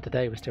goal for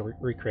today was to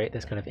recreate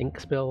this kind of ink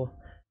spill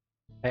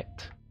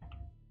effect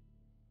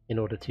in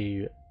order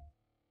to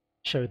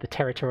show the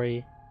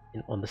territory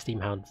on the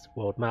Steamhounds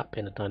world map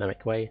in a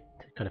dynamic way,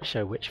 to kind of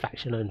show which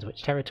faction owns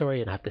which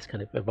territory and have this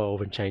kind of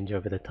evolve and change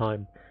over the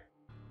time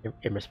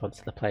in response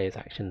to the player's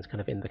actions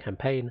kind of in the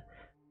campaign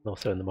and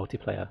also in the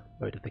multiplayer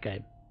mode of the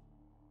game.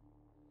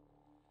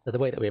 So the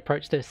way that we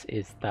approach this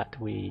is that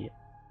we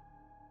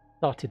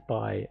started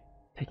by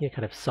taking a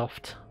kind of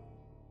soft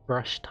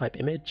brush type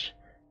image.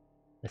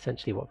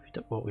 Essentially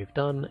what we've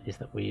done is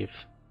that we've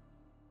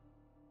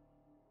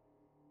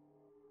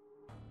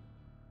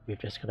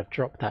just kind of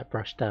dropped that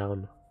brush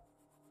down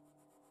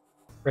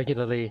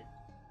regularly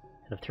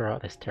kind of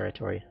throughout this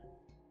territory.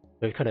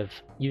 We've kind of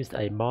used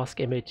a mask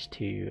image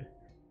to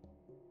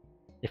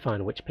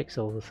define which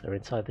pixels are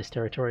inside this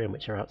territory and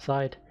which are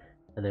outside,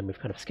 and then we've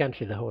kind of scanned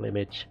through the whole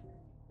image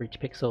for each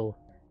pixel.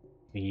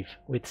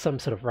 With some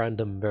sort of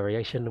random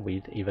variation,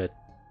 we've either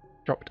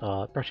dropped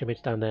our brush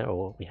image down there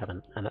or we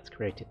haven't, and that's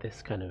created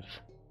this kind of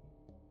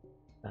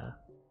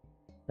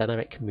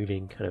dynamic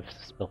moving kind of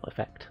spill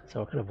effect. So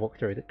I'll kind of walk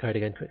through the code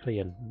again quickly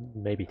and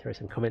maybe throw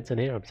some comments in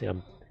here. Obviously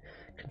I'm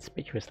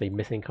conspicuously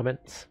missing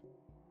comments.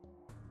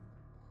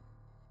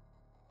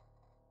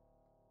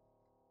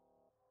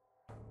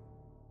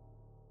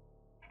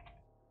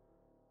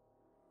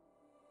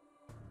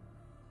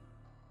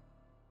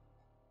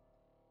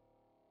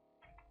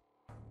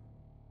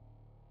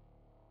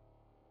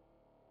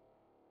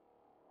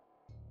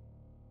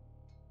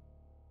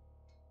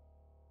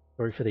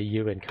 Sorry for the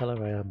U in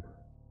colour, I am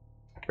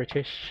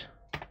British.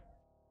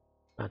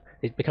 Man,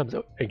 it becomes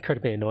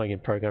incredibly annoying in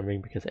programming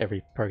because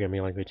every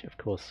programming language, of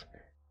course,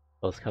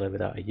 spells colour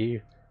without a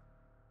U.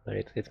 So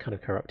it's kind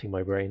of corrupting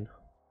my brain.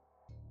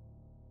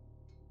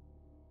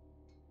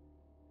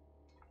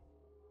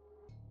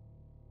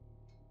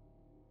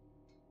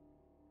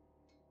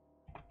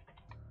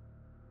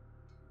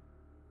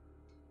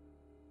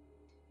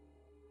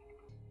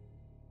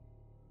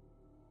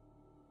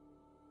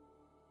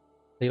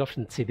 You'll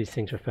often see these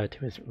things referred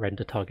to as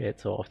render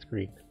targets or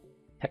off-screen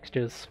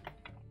textures.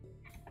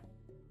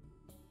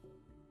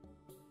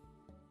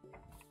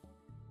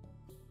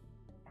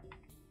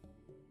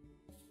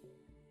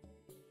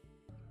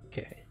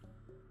 Okay.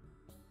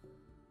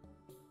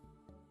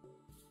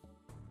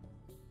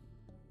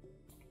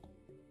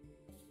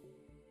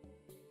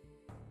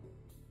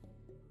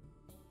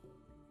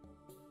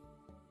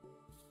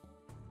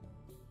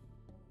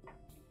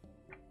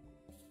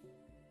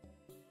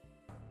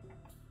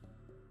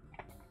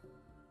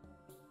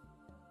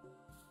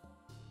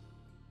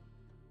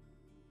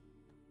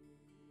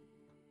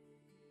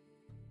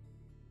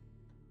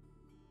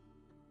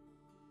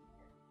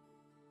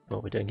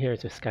 What we're doing here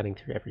is we're scanning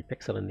through every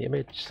pixel in the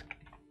image.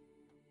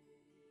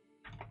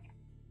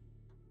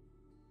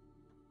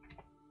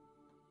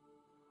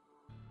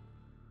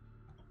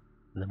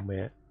 And then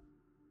we're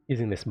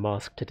using this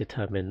mask to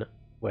determine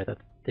whether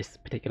this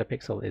particular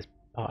pixel is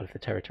part of the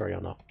territory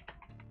or not.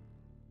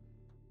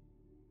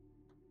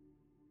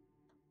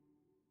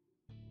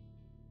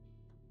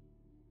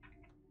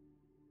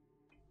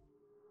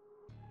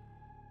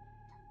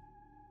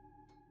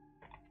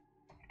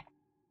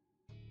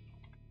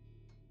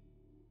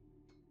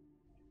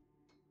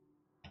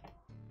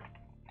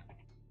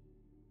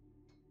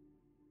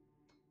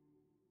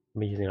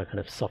 I'm using a kind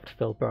of soft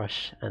fill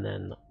brush, and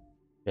then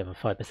we have a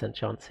 5%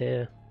 chance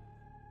here.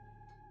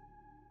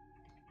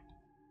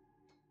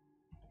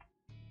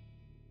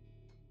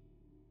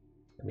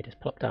 Let me just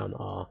plop down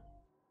our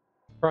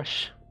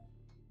brush.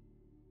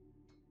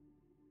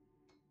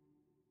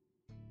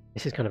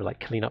 This is kind of like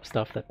cleanup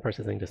stuff that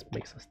processing just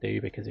makes us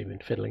do because we've been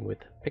fiddling with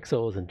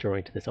pixels and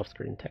drawing to this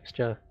off-screen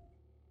texture.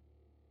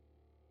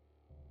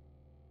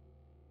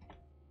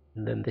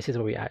 And then this is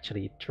where we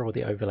actually draw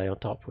the overlay on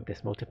top with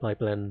this multiply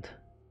blend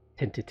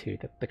tinted to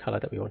the color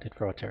that we wanted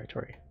for our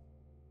territory.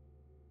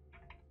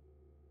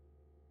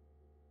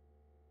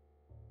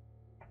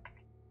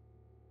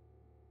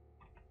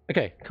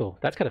 Okay, cool.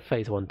 That's kind of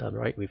phase one done,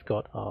 right? We've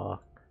got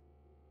our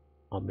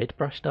mid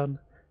brush done,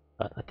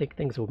 but I think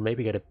things will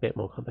maybe get a bit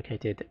more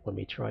complicated when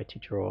we try to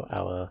draw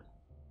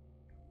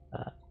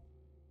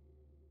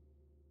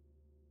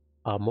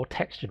our more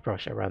textured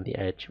brush around the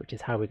edge, which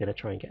is how we're going to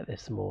try and get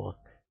this more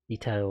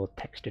detailed,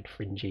 textured,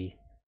 fringy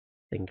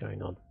thing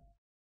going on.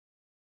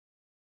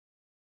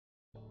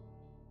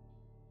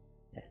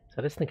 Yeah,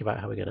 so let's think about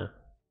how we're going to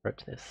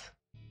approach this.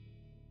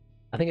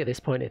 I think at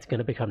this point it's going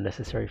to become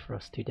necessary for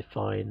us to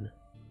define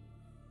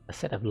a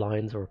set of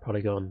lines or a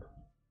polygon,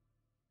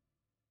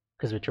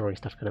 because we're drawing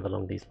stuff kind of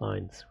along these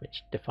lines,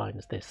 which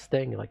defines this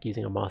thing. Like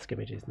using a mask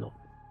image is not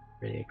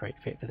really a great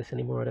fit for this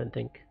anymore, I don't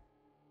think.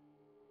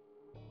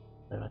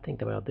 So I think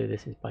the way I'll do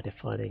this is by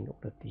defining all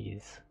of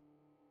these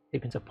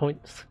sequence of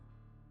points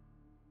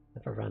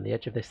around the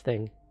edge of this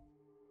thing,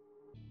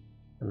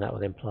 and that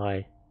will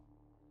imply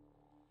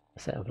a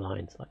set of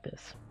lines like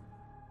this.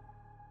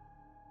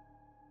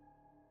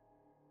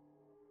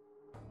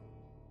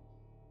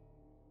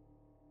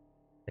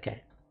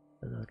 Okay,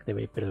 and that's going to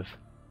be a bit of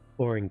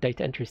boring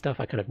data entry stuff.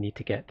 I kind of need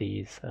to get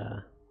these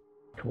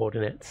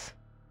coordinates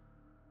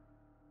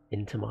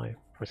into my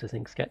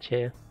processing sketch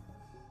here.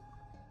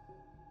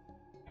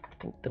 I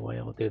think the way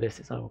I'll do this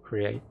is I will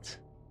create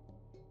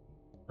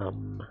a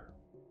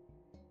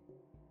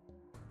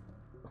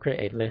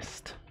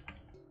list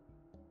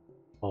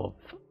of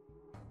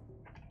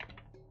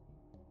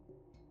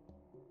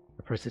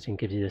the processing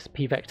gives you this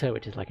p vector,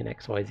 which is like an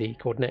xyz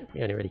coordinate.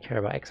 We only really care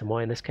about x and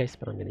y in this case,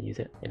 but I'm going to use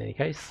it in any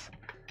case.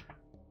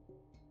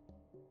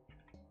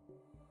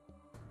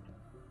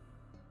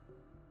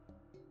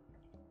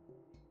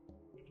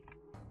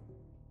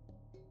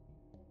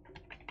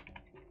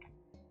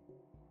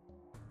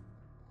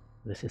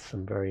 This is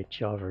some very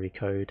Java-y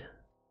code.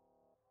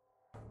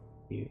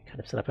 You kind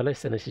of set up a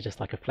list, and this is just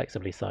like a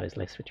flexibly sized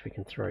list which we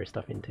can throw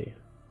stuff into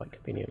quite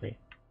conveniently.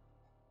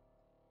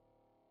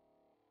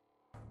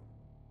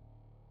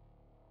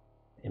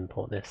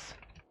 Import this.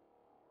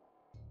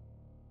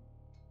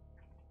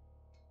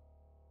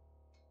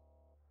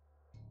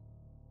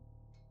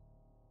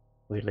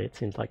 Weirdly, it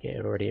seems like it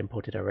had already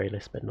imported array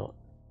list, but not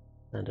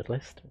standard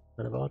list. It's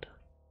kind of odd.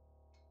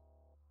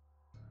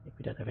 If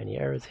we don't have any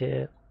errors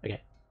here.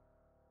 Okay,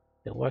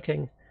 still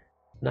working.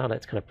 Now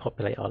let's kind of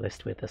populate our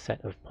list with a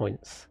set of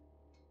points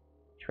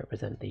which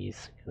represent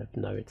these kind of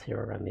nodes here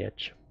around the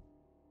edge.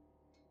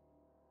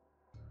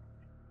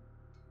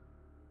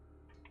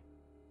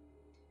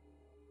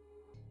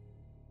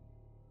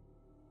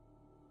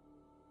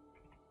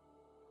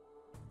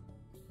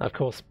 Of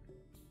course,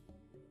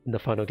 in the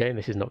final game,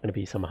 this is not going to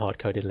be some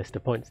hard-coded list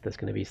of points. There's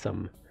going to be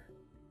some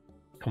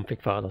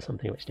config file or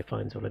something which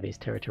defines all of these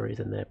territories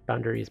and their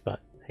boundaries, but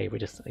hey, we're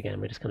just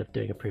kind of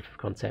doing a proof of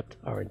concept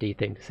R&D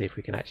thing to see if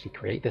we can actually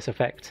create this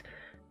effect,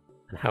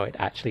 and how it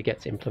actually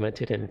gets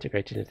implemented and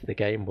integrated into the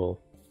game will,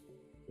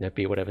 you know,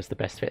 be whatever's the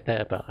best fit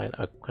there, but I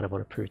kind of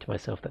want to prove to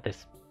myself that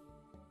this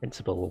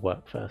principle will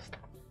work first.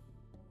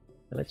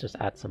 So let's just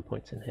add some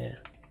points in here.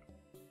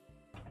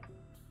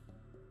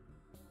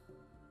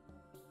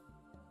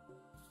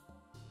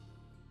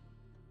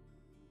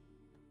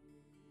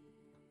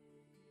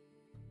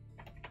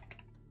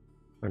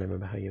 I don't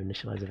remember how you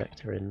initialize a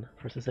vector in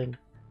processing.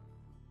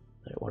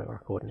 So what are our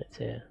coordinates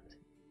here?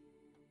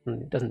 And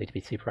it doesn't need to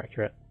be super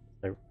accurate.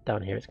 So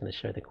down here it's going to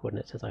show the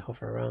coordinates as I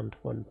hover around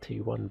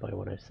 121 by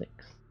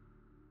 106.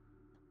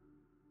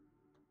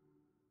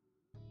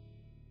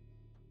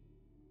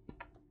 I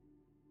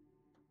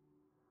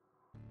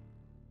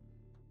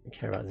don't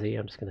care about z,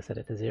 I'm just going to set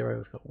it to 0.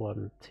 We've got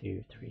 1,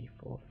 2, 3,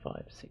 4,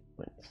 5, 6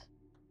 points.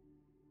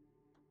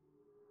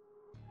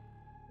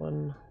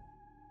 1,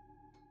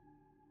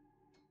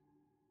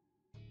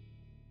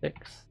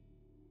 6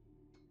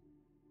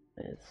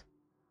 is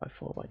by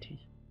 4 by 2,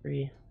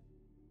 3.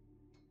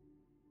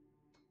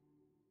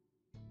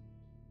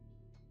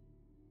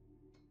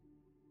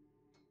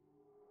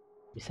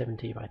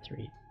 370 by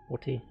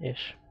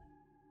 340-ish.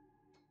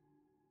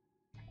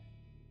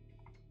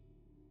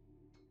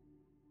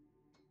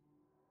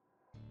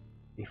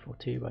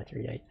 .342 by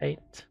 388.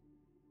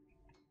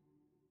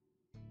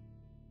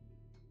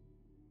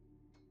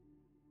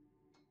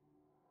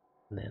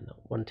 And then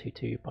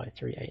 122 by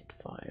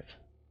 385.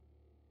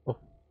 Oh,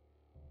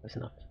 close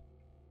enough.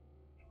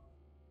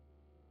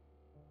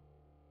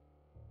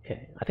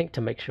 Okay, I think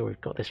to make sure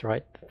we've got this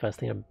right, the first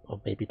thing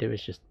I'll maybe do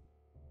is just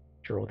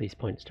draw these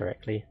points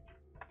directly.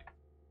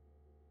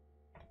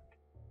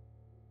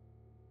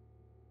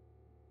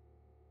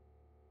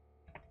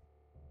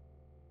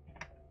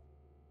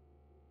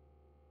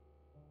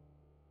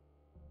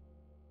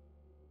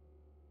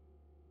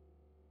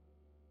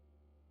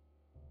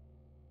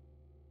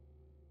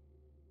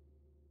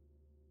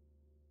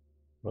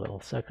 A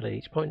little circle at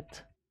each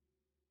point.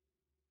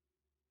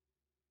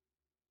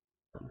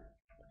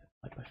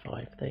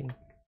 5x5 thing.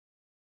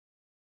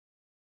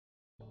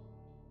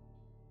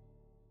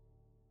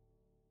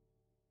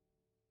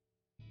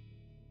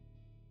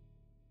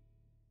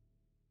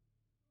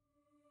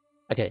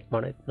 Okay,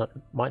 might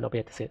not be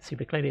able to see it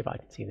super clearly, but I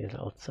can see these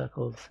little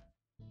circles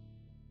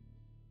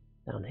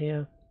down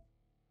here.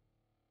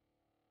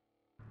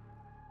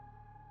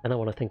 And I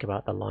want to think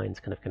about the lines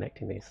kind of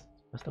connecting these.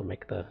 First I'll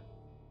make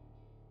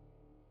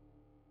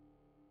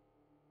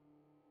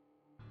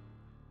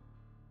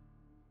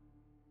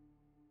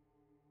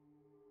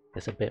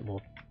this a bit more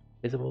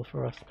visible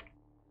for us.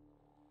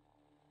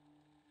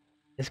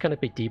 It's going to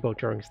be debug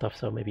drawing stuff,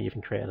 so maybe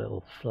even create a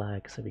little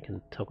flag so we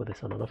can toggle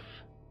this on and off.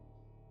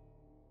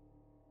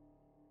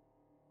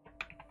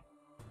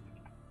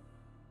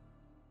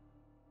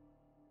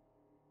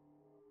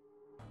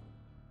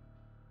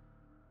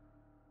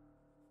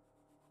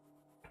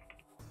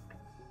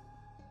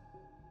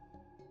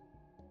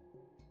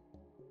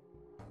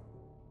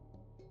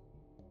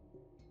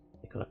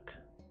 Take a look.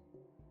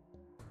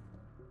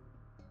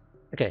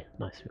 Okay,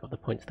 nice, we've got the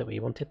points that we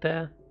wanted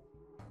there.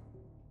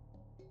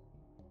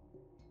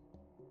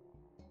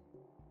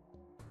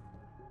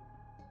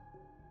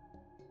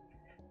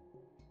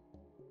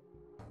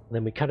 And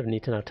then we kind of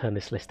need to now turn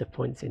this list of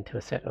points into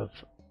a set of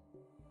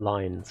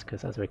lines,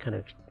 because as we're kind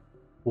of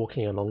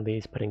walking along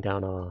these, putting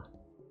down our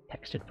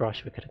textured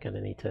brush, we're going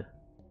to need to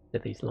do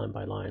these line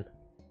by line.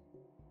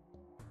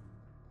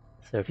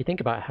 So if you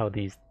think about how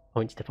these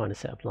points define a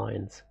set of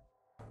lines,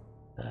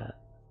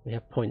 we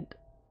have point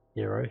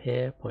 0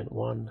 here, point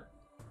 1,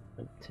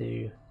 point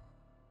 2,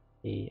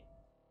 3,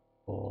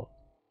 4,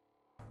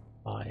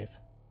 5,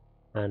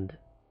 and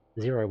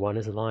 0, 1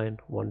 is a line,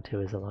 1,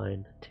 2 is a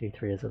line, 2,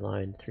 3 is a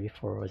line, 3,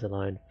 4 is a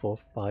line, 4,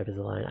 5 is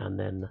a line, and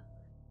then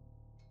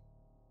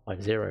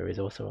 5, 0 is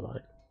also a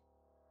line.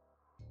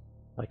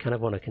 I kind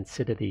of want to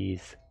consider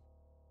these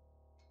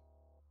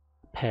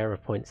a pair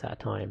of points at a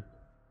time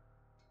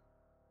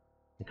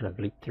and kind of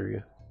loop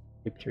through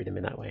them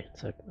in that way.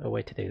 So a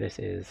way to do this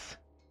is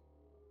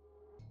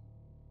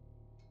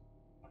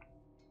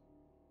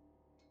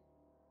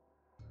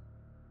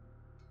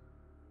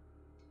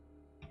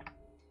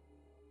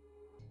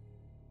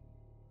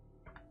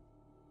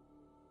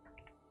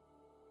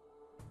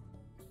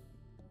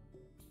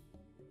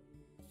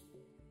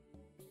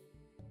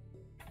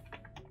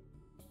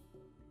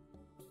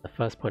the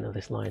first point of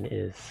this line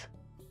is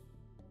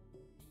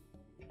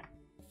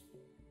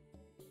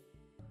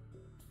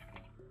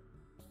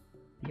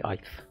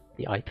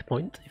the ith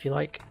point, if you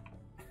like.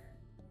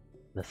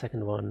 The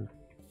second one,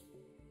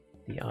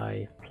 the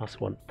I plus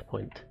 1th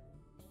point.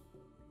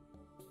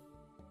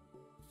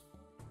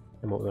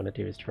 And what we want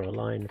to do is draw a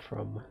line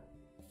from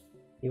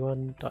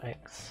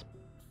e1.x,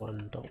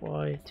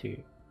 1.y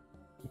to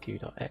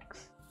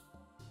e2.x,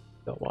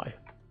 y.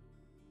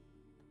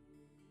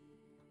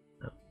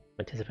 Now,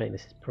 anticipating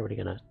this is probably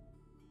going to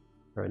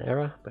throw an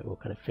error, but we'll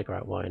kind of figure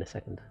out why in a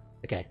second.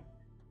 Okay.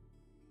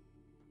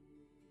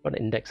 Got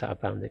an index out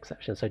of bounds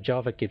exception. So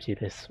Java gives you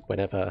this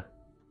whenever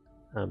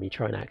you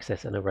try and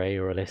access an array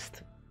or a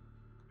list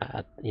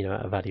at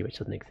a value which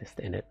doesn't exist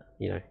in it.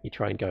 You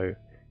try and go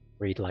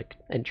read like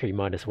entry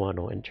 -1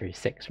 or entry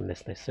 6 from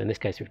this list. So in this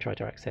case, we've tried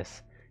to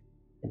access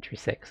entry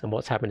 6, and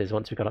what's happened is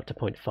once we got up to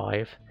point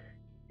 5,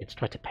 it's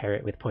tried to pair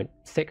it with point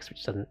 6,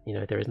 which doesn't,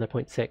 there is no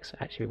point 6.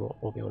 Actually,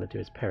 what we want to do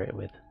is pair it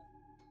with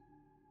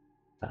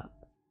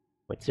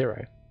point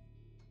 0.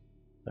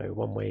 So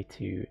one way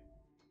to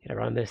get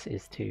around this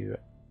is to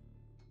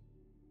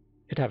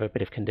could have a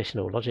bit of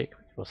conditional logic.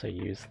 We could also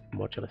use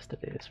modulus to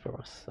do this for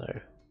us.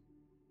 So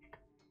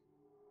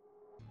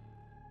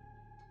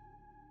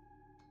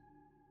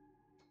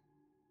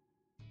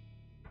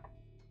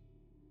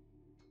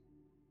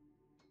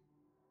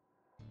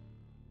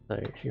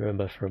if you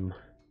remember from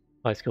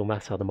high school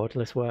maths how the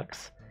modulus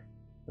works,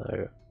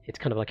 so it's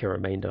kind of like a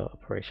remainder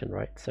operation,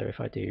 right? So if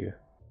I do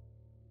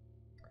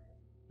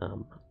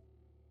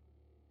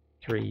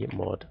 3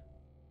 mod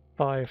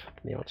 5,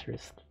 then the answer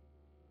is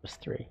just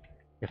 3.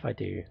 If I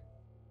do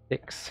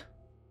 6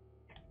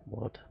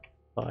 mod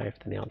 5,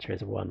 then the answer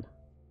is 1.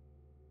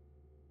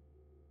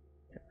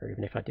 Or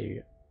even if I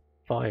do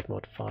 5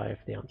 mod 5,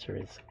 the answer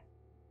is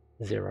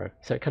 0.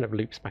 So it kind of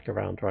loops back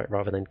around, right?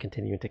 Rather than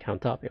continuing to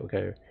count up, it will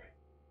go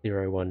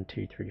 0, 1,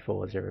 2, 3,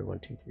 4, 0, 1,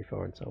 2, 3,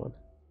 4, and so on.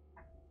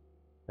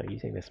 So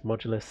using this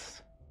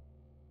modulus,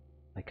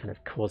 I kind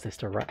of cause this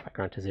to wrap back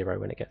around to 0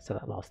 when it gets to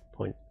that last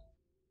point.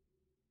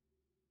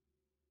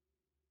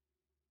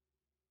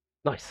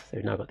 Nice, so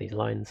we've now got these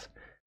lines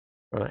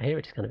run out here,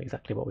 which is kind of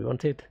exactly what we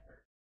wanted.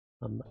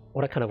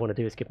 What I kind of want to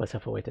do is give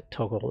myself a way to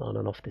toggle on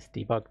and off this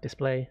debug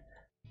display.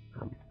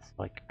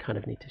 So I kind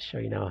of need to show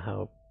you now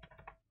how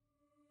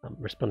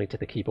responding to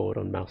the keyboard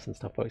on mouse and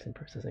stuff works in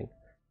processing.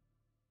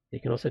 You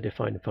can also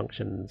define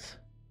functions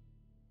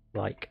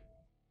like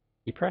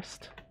key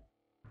pressed.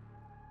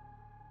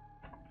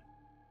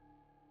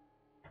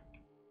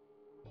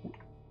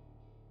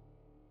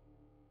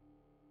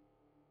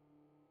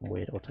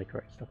 Weird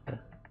autocorrect stuff there.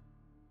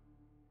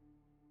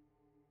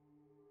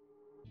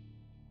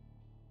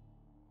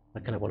 I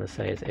kind of want to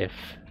say is if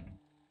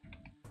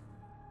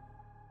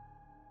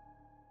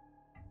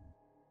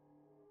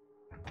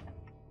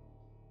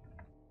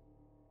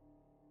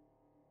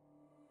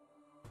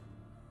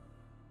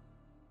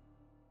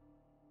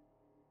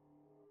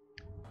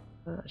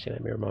actually,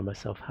 let me remind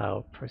myself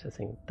how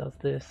processing does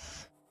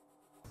this.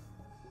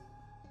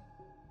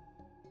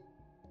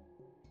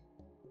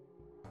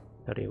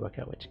 How do you work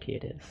out which key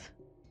it is?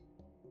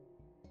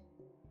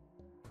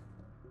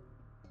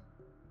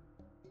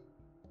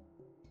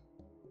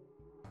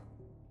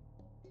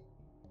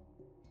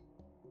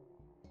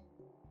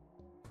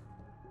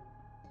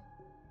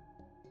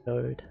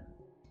 Code.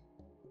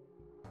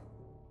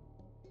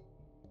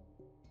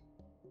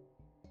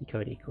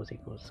 Code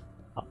equals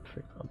up, for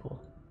example.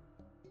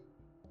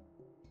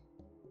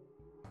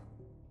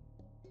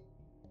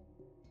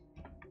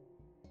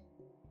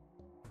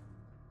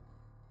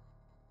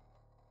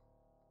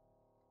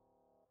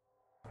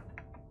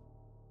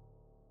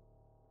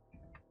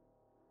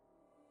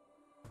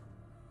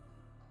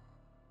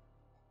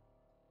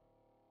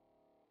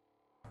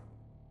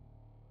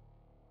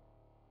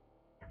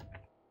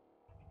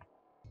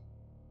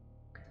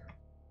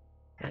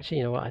 Actually,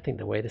 you know what? I think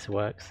the way this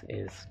works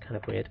is kind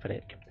of weird, but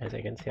it compares it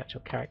against the actual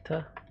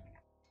character.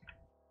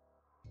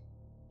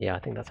 Yeah, I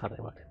think that's how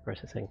they work in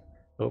processing.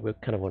 What we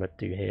kind of want to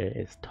do here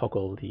is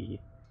toggle the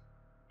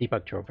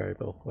debug draw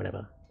variable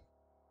whenever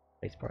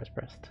spacebar is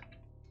pressed.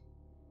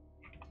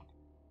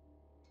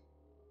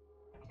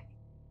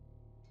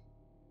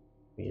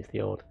 We use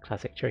the old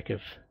classic trick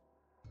of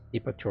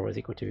debug draw is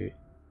equal to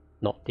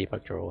not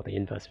debug draw, or the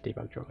inverse of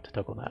debug draw, to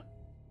toggle that.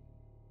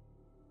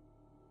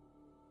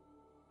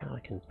 Now I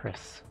can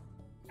press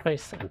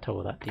space and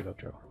toggle that debug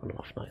draw on and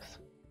off. Nice.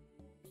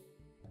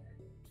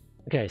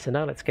 Okay, so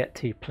now let's get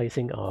to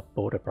placing our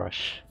border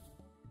brush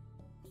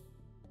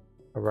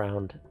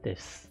around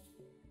this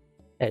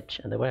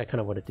edge. And the way I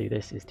kind of want to do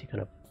this is to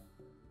kind of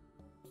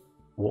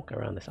walk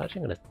around this.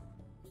 Actually, I'm going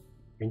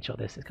to screenshot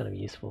this. It's going to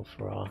be useful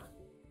for our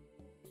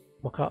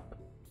mock-up.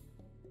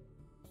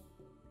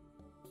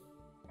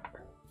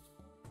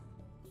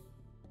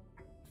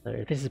 So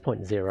if this is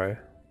point 0,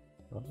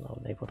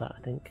 I'll enable that,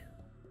 I think.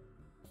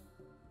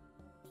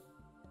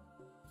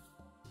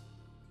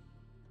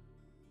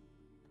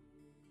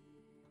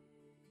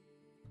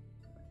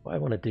 What I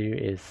want to do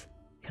is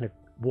kind of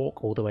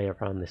walk all the way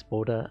around this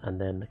border, and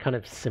then kind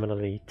of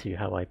similarly to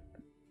how I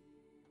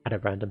had a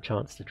random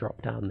chance to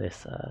drop down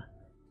this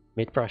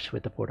mid brush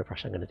with the border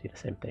brush, I'm going to do the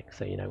same thing.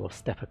 So, you know, we'll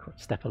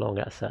step along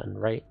at a certain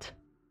rate,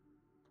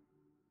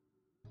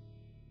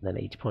 and then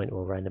at each point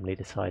we'll randomly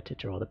decide to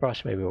draw the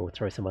brush. Maybe we'll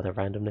throw some other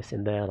randomness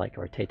in there, like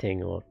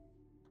rotating or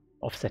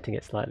offsetting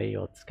it slightly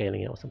or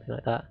scaling it or something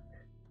like that.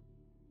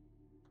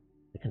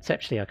 But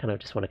conceptually, I kind of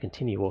just want to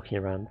continue walking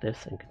around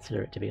this and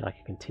consider it to be like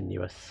a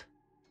continuous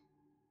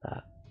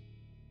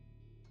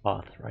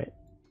path, right?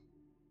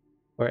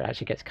 Where it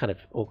actually gets kind of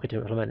awkward to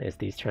implement is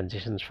these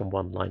transitions from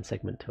one line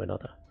segment to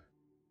another.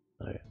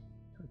 So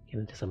get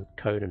into some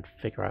code and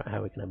figure out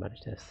how we're going to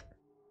manage this.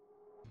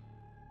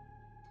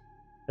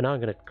 But now I'm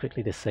going to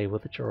quickly disable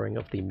the drawing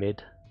of the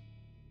mid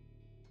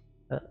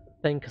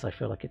thing, because I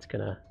feel like it's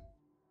going to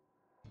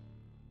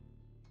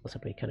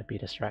possibly kind of be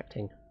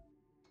distracting.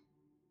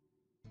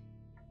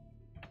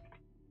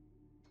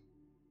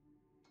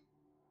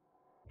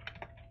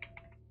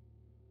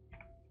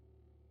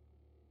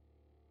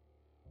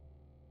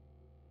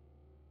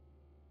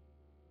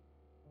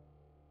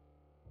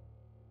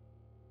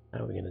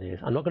 How are we going to do this?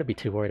 I'm not going to be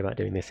too worried about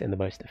doing this in the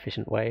most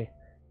efficient way,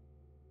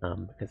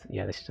 because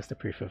yeah, this is just a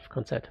proof of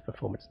concept.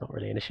 Performance is not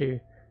really an issue.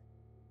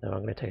 So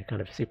I'm going to take a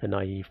kind of super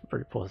naive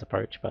brute force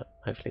approach, but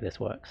hopefully this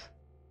works.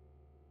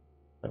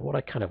 So what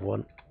I kind of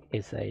want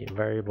is a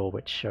variable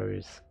which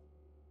shows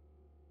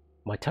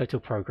my total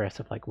progress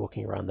of like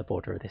walking around the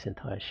border of this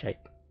entire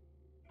shape.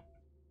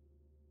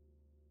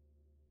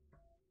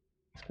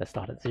 It's going to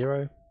start at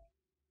 0,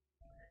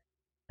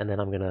 and then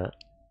I'm going to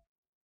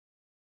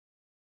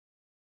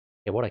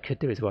what I could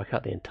do is work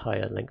out the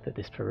entire length of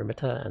this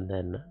perimeter and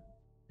then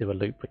do a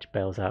loop which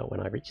bails out when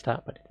I reach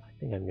that, but I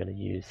think I'm going to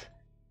use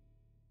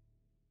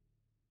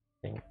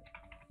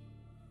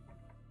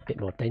bit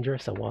more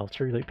dangerous, a while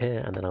through loop here,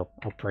 and then I'll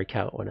break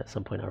out when at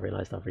some point I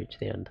realise I've reached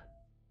the end.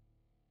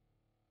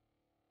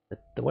 But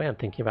the way I'm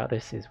thinking about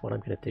this is what I'm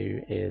going to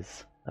do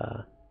is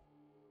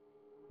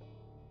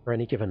for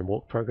any given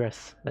walk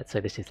progress, let's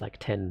say this is like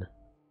 10,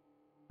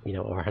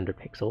 or 100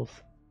 pixels.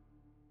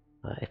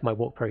 If my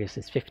walk progress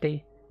is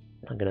 50,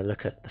 I'm going to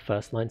look at the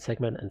first line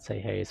segment and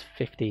say, hey, is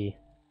 50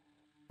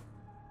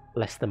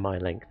 less than my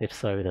length? If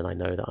so, then I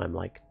know that I'm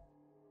like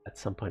at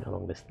some point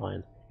along this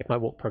line. If my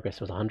walk progress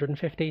was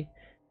 150,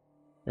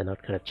 then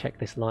I'd kind of check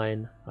this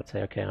line. I'd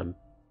say, okay,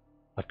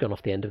 I've gone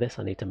off the end of this.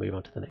 I need to move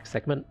on to the next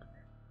segment.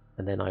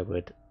 And then I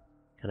would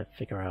kind of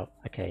figure out,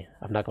 okay,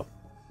 I've now got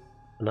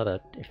another,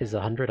 if this is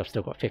 100, I've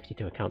still got 50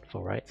 to account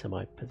for, right? So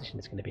my position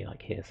is going to be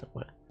like here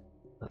somewhere.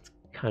 That's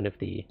kind of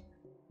the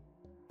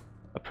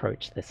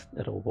approach, this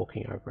little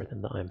walking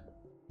algorithm that I'm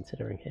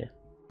considering here.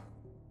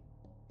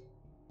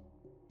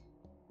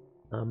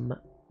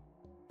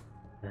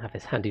 I have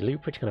this handy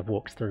loop which kind of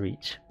walks through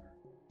each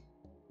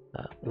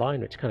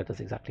line, which kind of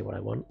does exactly what I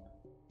want.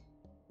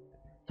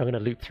 So I'm going to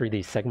loop through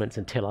these segments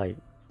until I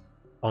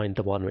find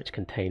the one which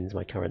contains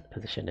my current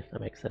position, if that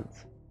makes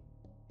sense.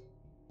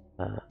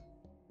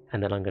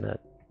 And then I'm going to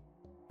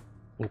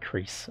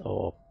increase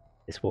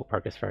this walk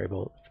progress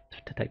variable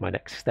to take my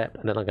next step,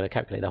 and then I'm going to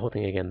calculate the whole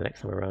thing again the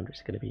next time around, which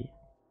is going to be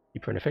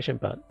super inefficient,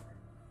 but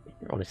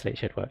honestly it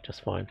should work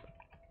just fine.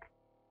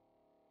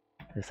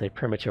 They say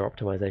premature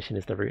optimization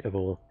is the root of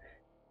all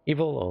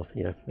evil, or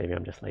maybe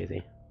I'm just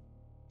lazy.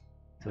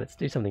 So let's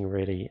do something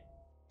really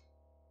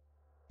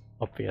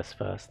obvious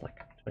first, like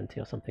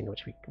 20 or something,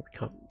 which we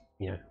can't,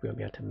 we won't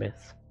be able to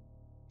miss.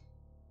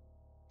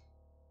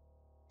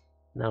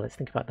 Now let's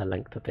think about the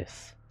length of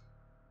this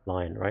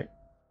line, right?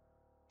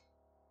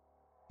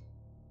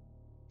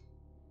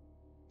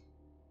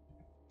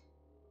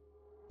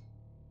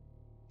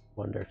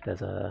 Wonder if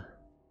there's a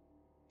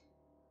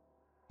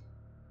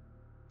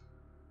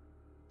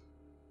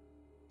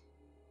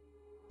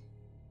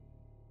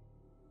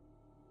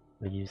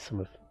I'll use some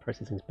of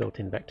Processing's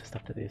built-in vector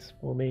stuff to do this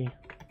for me.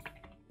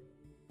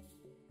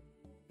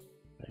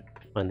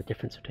 Find the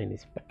difference between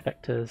these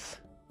vectors.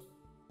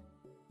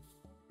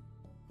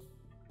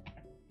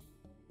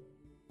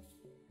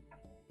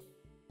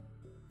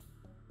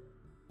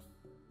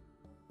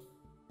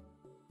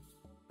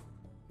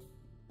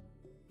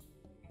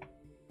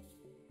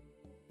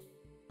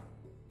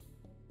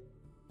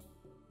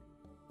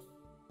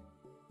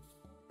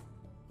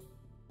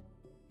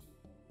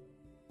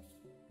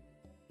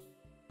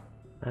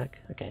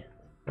 Okay,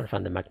 I'm trying to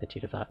find the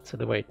magnitude of that. So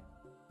the way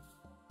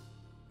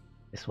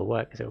this will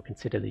work is it will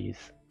consider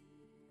these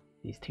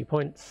 2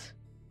 points,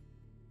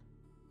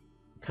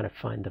 kind of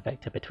find the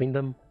vector between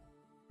them.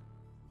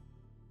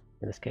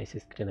 In this case,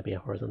 it's going to be a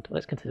horizontal.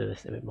 Let's consider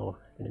this a bit more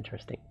an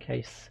interesting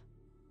case.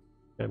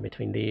 Going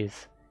between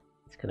these,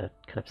 it's going to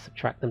kind of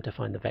subtract them to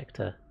find the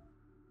vector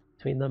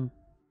between them,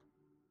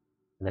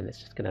 and then it's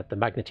just going to, the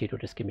magnitude will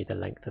just give me the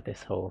length of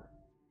this whole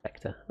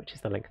vector, which is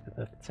the length of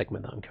the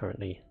segment that I'm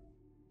currently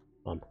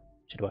on.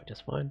 Should work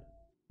just fine.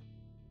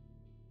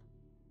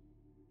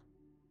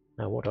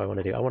 Now what do I want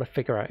to do? I want to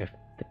figure out if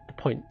the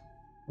point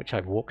which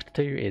I've walked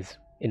to is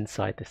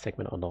inside this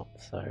segment or not.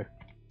 So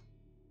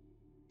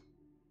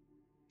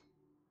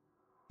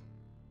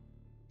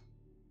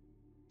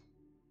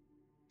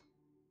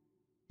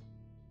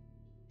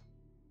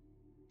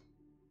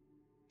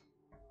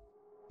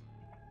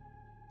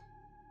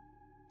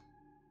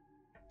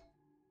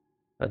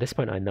at this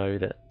point I know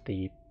that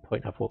the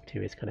point I've walked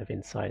to is kind of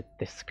inside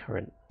this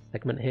current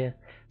segment here.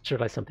 I just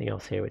realized something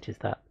else here, which is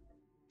that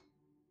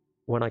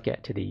when I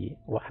get to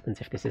what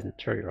happens if this isn't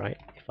true, right?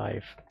 If I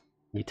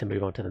need to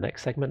move on to the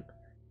next segment,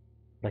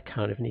 what I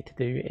kind of need to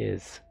do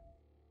is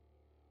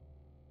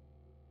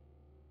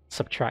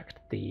subtract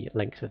the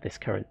length of this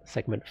current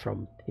segment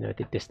from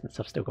the distance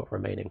I've still got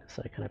remaining.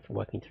 So kind of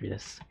working through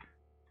this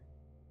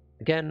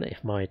again,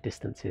 if my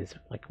distance is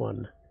like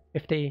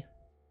 150,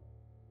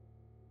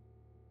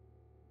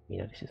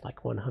 this is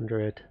like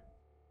 100,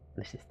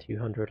 and this is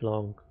 200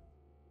 long.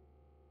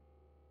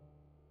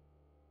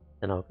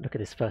 Then I'll look at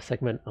this first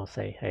segment, I'll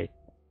say, hey,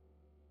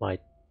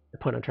 the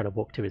point I'm trying to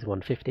walk to is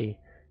 150,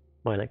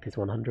 my length is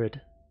 100.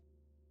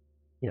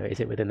 Is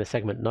it within the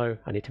segment? No,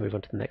 I need to move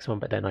on to the next one,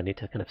 but then I need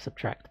to kind of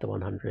subtract the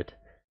 100,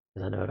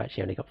 because I know I've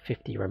actually only got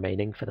 50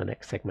 remaining for the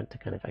next segment to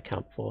kind of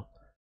account for.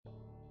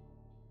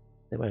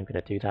 The way I'm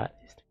going to do that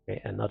is to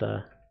create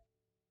another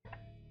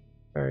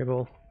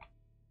variable.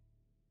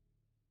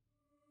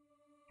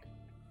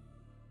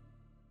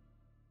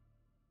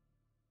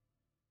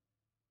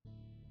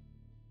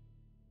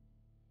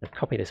 And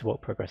copy this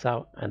walk progress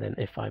out, and then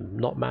if I'm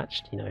not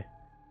matched,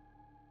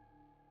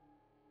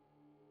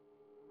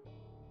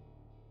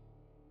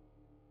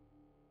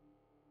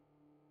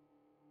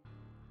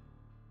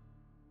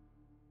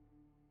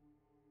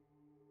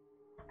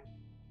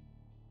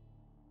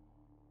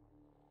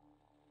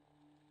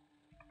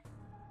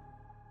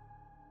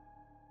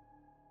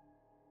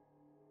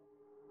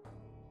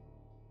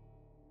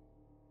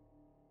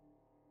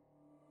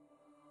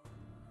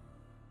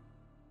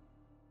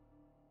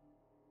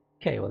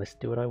 Okay, well, let's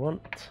do what I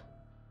want. I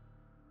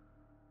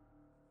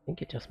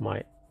think it just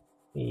might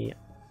be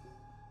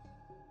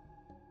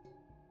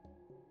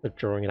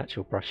drawing an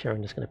actual brush here.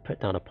 I'm just going to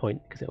put down a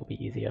point because it will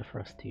be easier for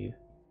us to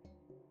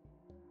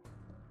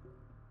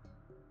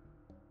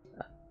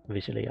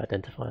visually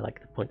identify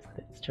like the points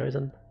that it's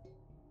chosen.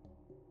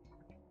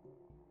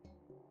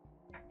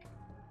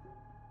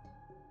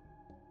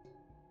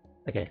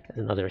 Okay,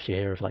 there's another issue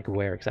here of like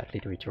where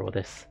exactly do we draw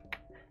this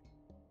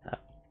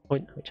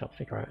point, which I'll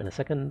figure out in a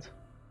second.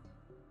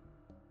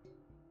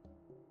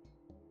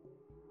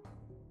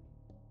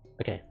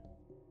 Okay.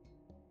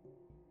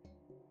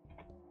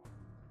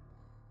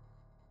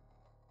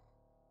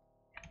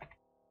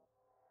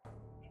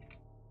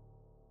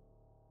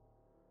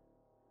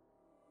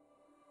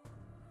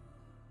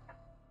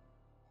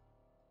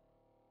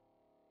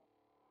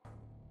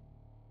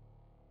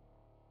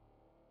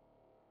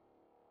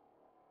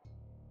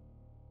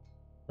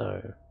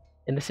 So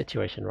in this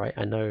situation, right,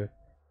 I know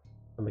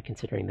when we're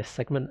considering this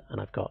segment and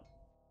I've got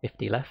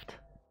 50 left,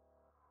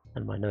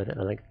 and I know that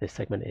the length of this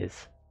segment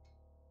is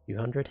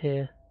 200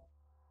 here.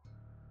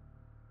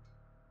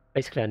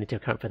 Basically, I need to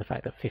account for the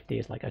fact that 50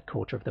 is like a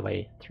quarter of the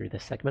way through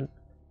this segment.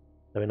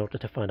 So in order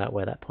to find out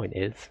where that point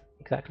is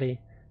exactly,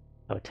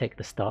 I would take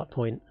the start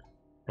point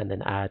and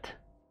then add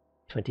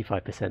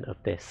 25% of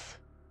this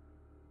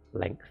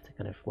length to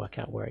kind of work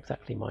out where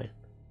exactly my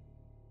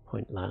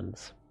point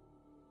lands.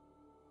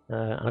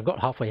 And I've got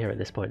halfway here at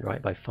this point,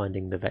 right, by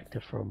finding the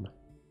vector from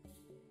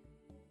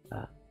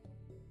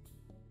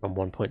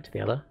one point to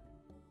the other.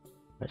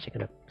 I'm actually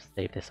going to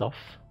save this off.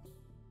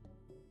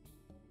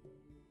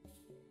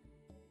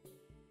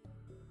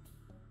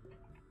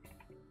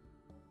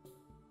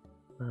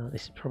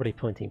 This is probably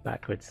pointing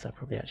backwards, so I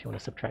probably actually want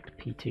to subtract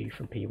P2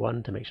 from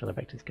P1 to make sure the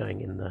vector is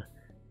going in the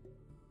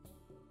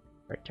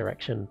correct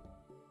direction.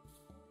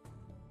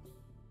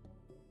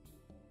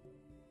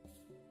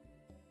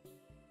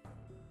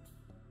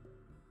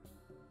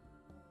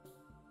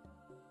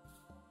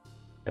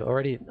 So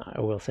already,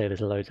 I will say there's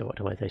loads of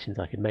optimizations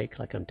I could make,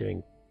 like I'm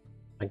doing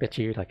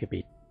magnitude. I could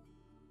be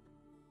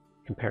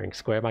comparing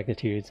square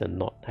magnitudes and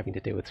not having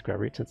to deal with square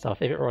roots and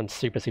stuff. If it runs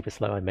super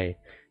slow, I may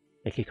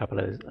make a couple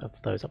of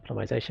those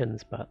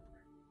optimizations, but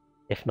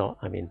if not,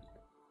 I mean,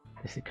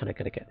 this is kind of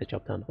going to get the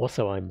job done.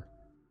 Also, I'm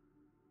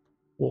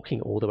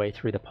walking all the way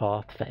through the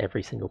path for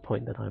every single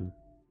point that I'm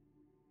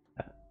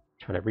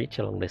trying to reach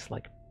along this,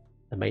 like,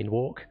 the main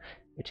walk,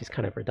 which is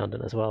kind of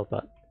redundant as well,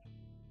 but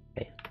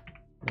okay,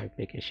 no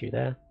big issue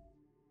there.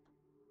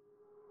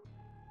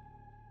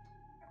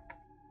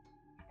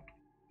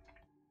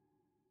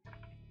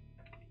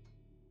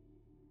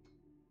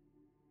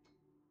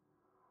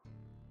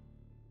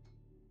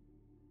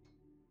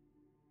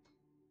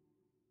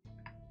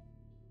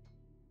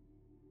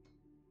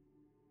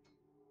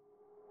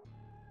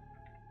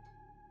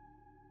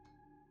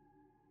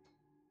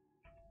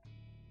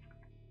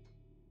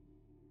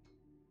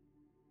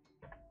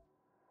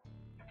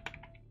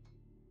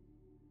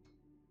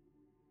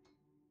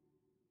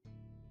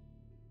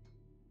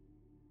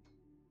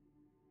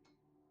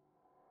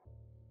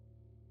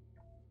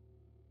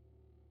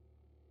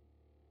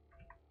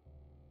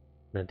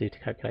 What I'm going to do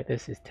to calculate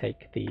this is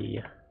take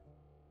the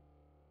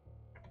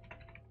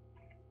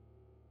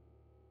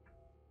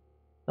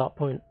start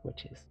point,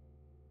 which is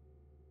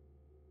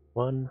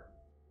 1.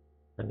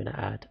 I'm going to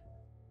add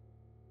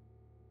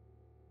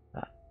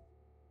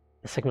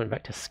the segment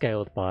vector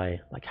scaled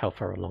by like how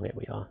far along it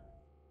we are.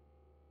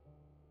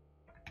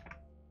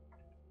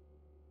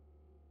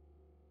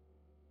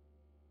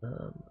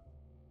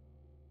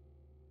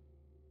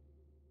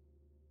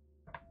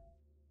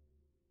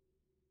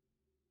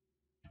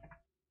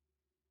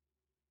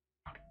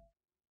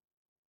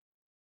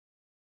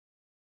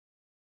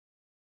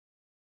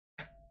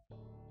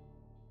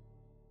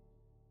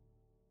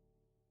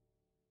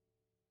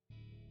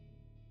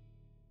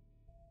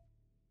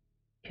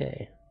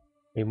 Okay.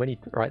 I mean, when you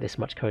write this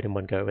much code in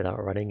one go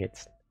without running,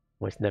 it's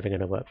almost never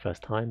going to work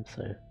first time,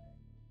 so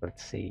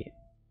let's see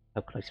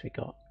how close we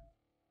got.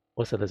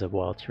 Also, there's a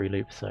while true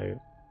loop, so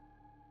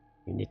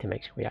we need to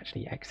make sure we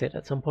actually exit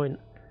at some point.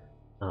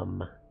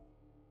 And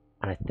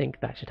I think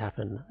that should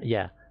happen.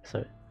 Yeah,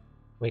 so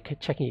we're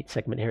checking each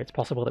segment here. It's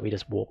possible that we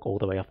just walk all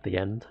the way off the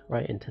end,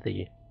 right, into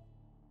the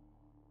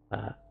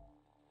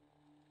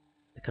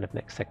kind of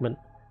next segment.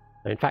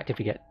 So in fact, if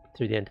we get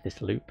through the end of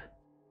this loop,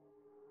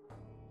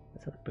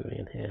 let's have a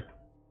boolean here.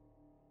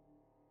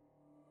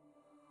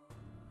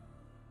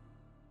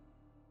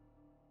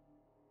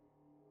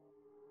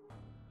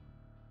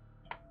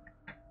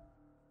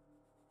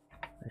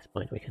 At this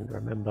point we can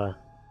remember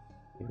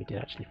we did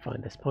actually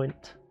find this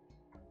point.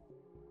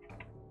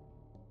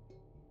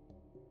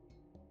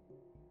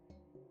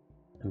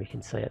 And we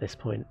can say at this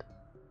point,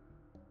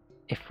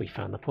 if we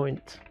found the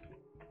point,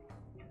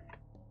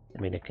 I'm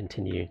going to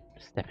continue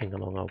stepping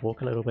along our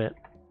walk a little bit.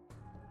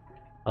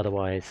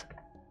 Otherwise,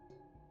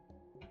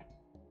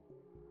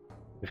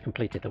 we've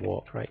completed the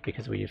walk, right?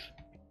 Because we've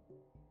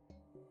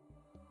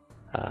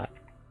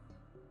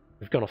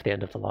gone off the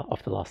end of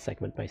the last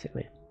segment,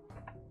 basically.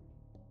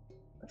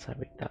 So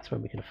that's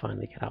when we can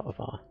finally get out of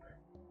our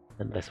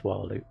endless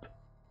while loop.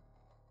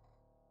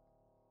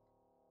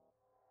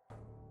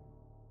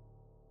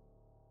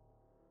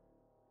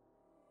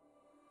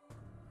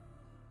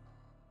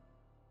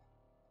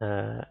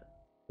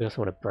 We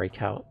also want to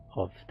break out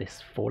of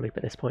this for loop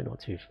at this point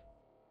once we've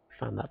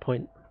found that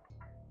point.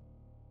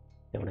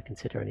 Don't want to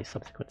consider any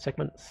subsequent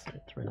segments. So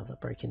throw another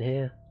break in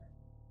here.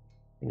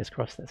 Fingers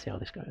crossed, let's see how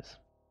this goes.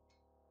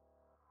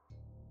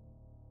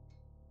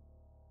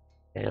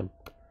 Okay, I'm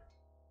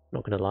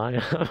not going to lie,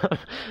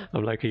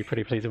 I'm low-key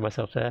pretty pleased with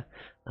myself there.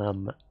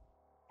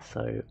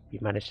 So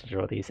we've managed to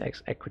draw these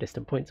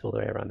equidistant points all the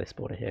way around this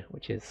border here,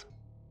 which is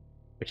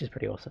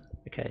pretty awesome.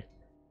 Okay,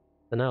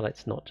 so now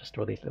let's not just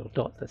draw these little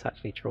dots, let's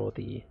actually draw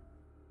the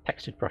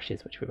textured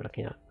brushes which we were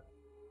looking at.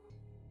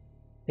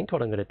 I think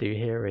what I'm going to do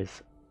here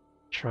is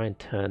try and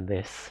turn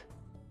this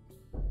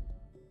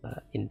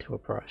into a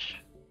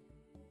brush.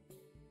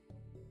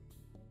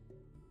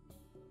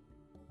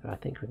 So I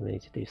think we're going to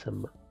need to do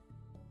some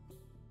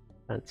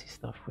fancy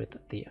stuff with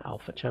the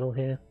alpha channel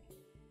here.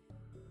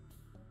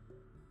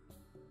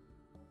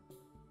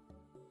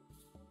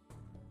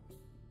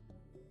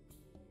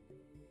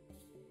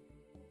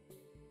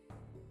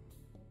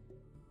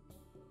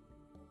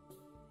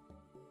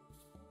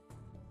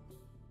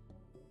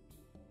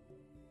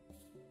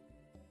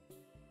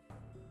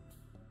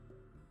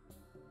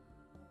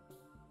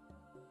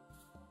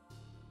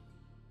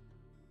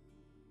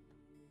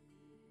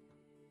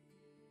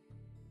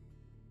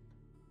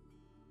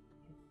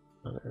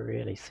 I don't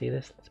really see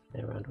this. Let's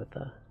play around with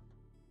the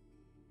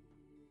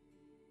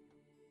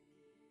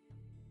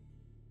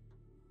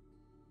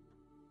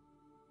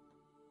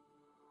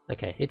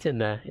okay, it's in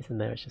there,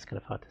 it's just kind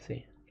of hard to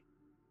see.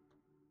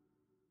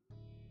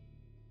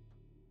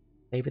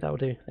 Maybe that'll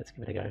do, let's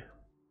give it a go.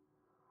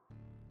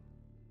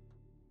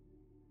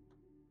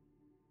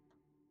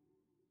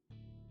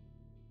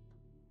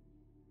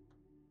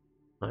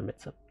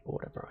 It's a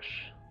border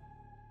brush.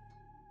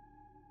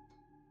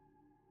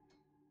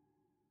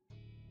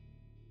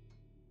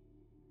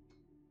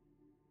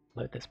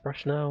 Load this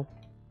brush now.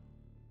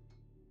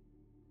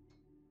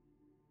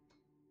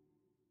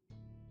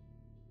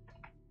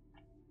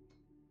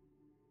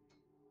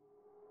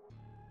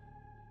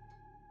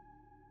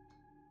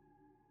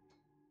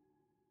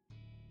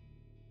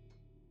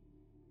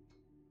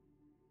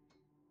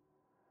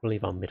 We'll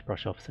leave our mid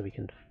brush off so we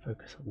can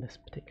focus on this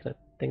particular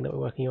thing that we're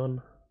working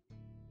on.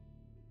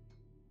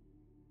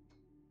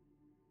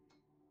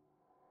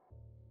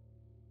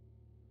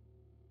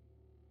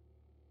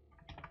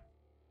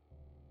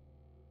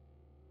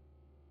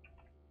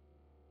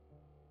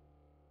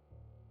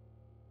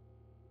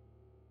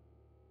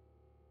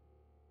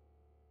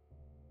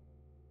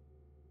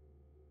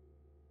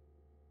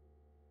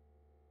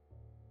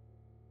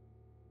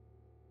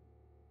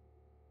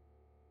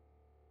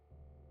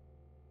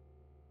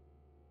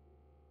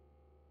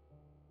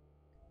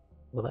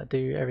 Will that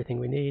do everything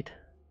we need?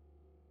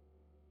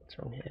 What's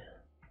wrong here?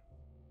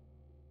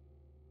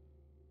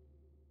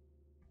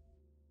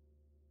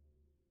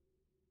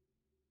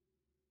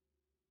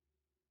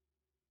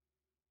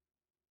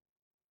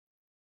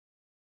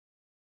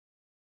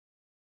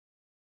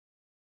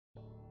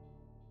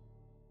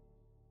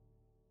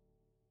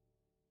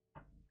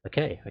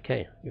 Okay,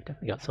 we've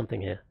definitely got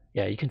something here.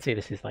 Yeah, you can see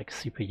this is like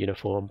super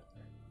uniform,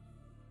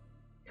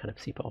 kind of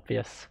super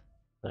obvious.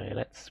 So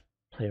let's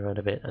play around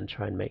a bit and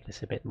try and make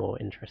this a bit more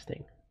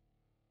interesting.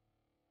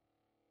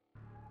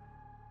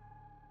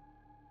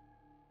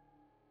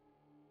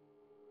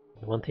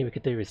 One thing we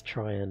could do is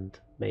try and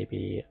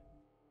maybe,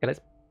 okay,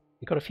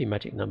 we've got a few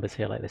magic numbers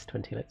here like this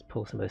 20, let's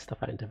pull some of this stuff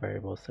out into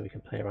variables so we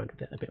can play around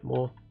with it a bit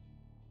more.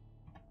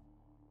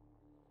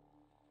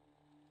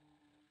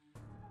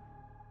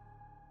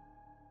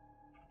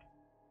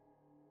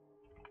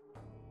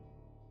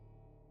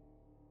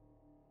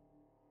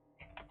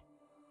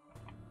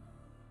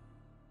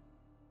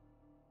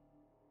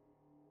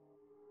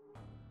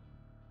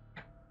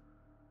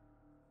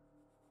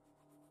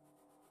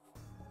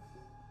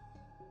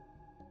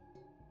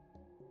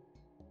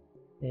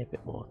 Yeah, a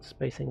bit more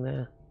spacing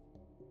there.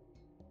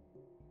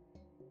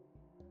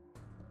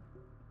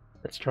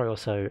 Let's try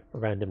also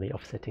randomly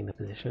offsetting the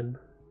position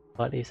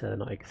slightly so they're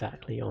not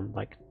exactly on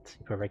like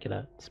super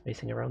regular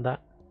spacing around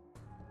that.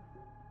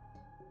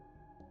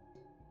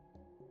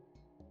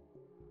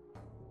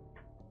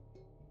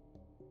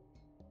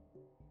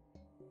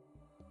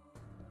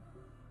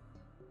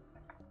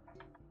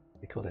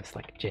 We call this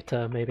like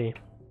jitter maybe.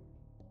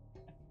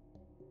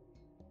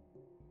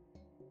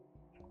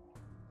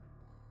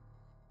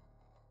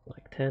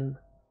 Like 10.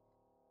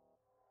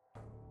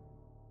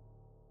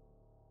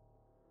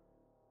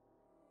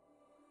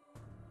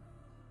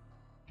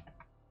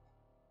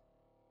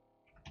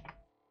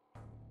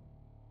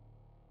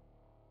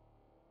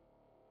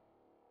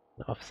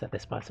 Offset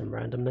this by some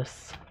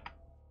randomness.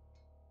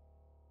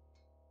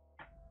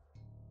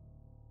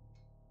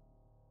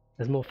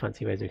 There's more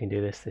fancy ways we can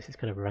do this. This is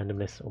kind of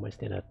randomness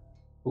almost in a...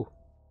 Ooh,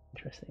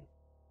 interesting.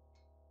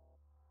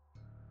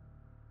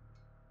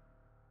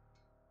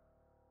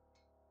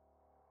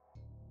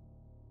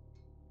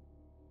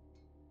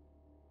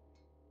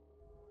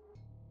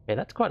 Okay,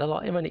 that's quite a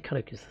lot. I mean, it kind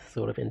of gives a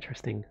sort of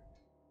interesting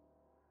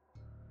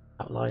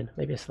outline.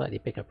 Maybe a slightly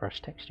bigger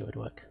brush texture would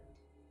work.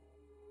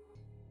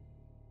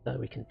 So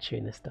we can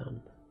tune this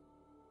down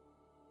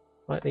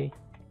slightly.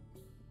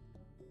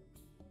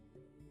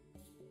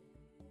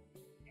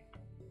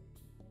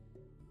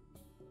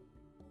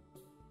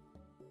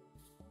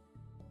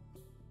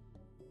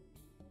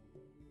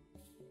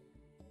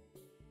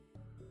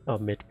 I'll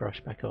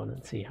mid-brush back on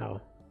and see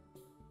how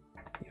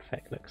the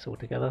effect looks all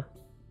together.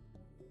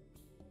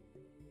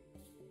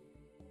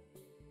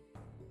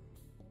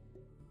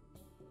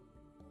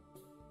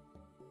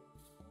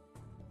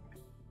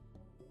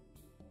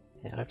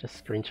 Yeah, I've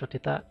just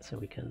screenshotted that so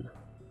we can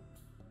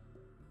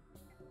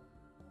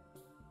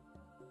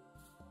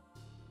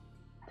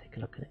take a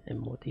look at it in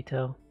more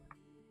detail.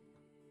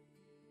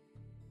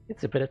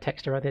 It's a bit of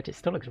texture around the edge. It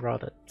still looks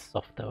rather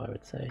soft though, I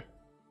would say.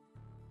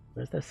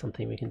 Or is there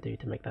something we can do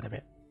to make that a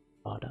bit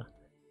harder?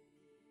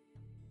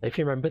 If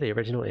you remember, the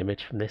original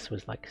image from this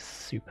was like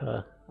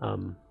super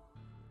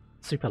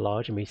super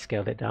large, and we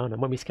scaled it down.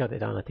 And when we scaled it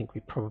down, I think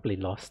we probably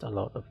lost a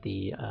lot of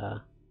the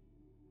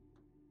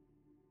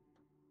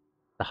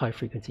high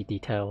frequency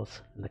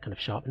details and the kind of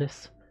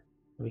sharpness.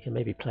 And we can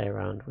maybe play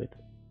around with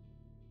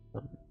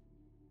some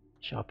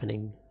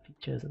sharpening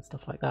features and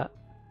stuff like that.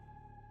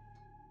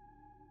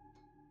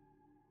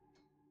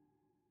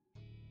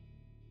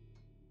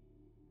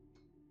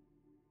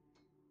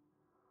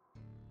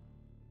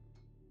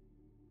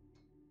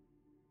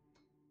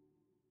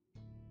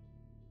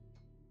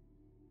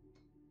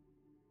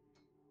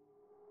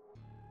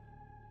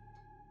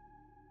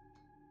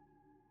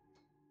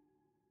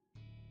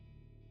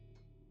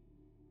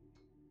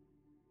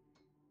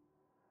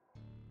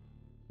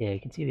 Yeah, you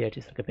can see the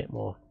edges look a bit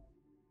more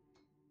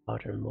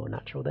harder and more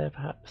natural there,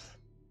 perhaps.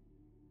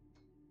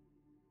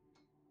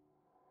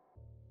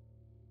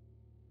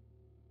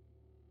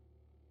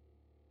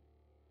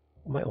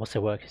 What might also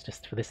work is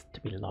just for this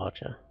to be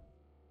larger.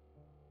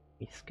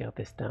 We scaled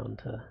this down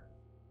to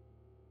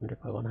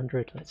 100 by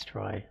 100. Let's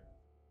try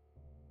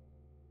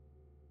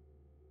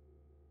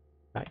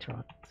back to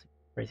our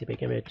crazy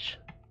big image.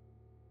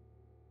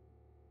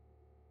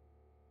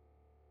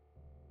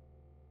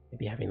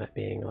 Maybe having that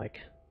being like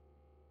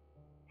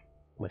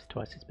almost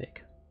twice as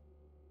big.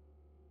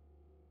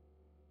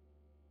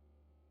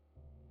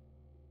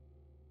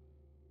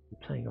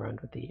 I'm playing around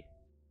with the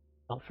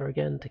alpha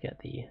again to get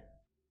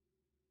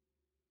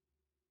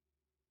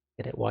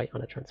it white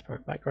on a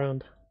transparent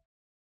background.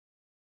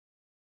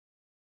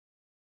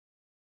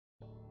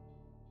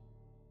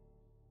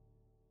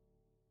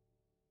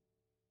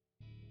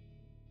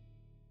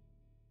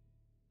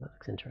 That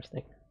looks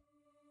interesting.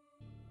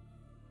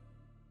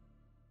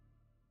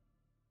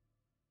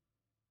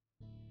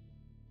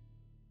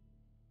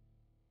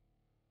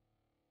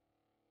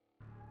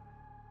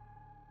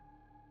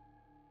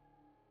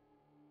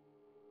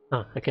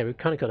 Ah, okay, we've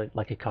kind of got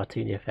like a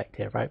cartoony effect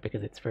here, right?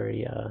 Because it's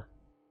very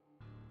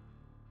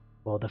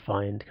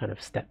well-defined kind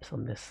of steps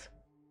on this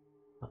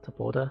outer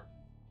border.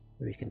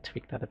 We can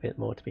tweak that a bit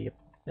more to be a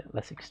bit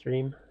less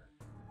extreme.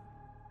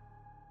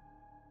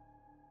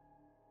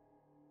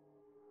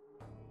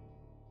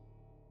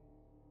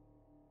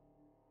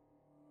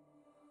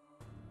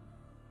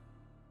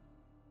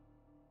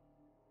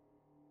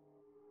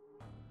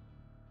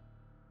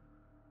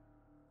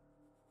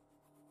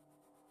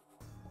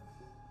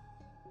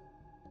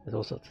 There's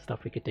all sorts of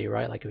stuff we could do,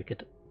 right? Like we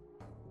could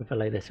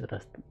overlay this with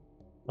a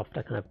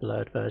softer kind of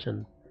blurred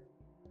version,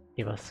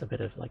 give us a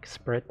bit of like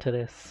spread to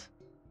this,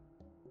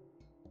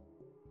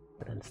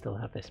 but then still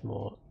have this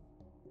more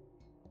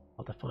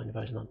well-defined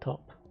version on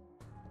top.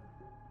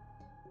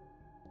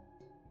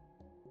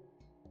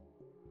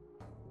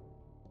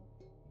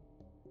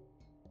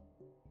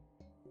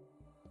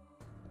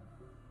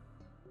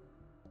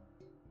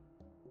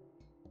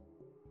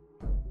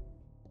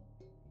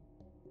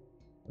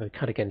 We're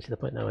kind of getting to the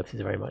point now where this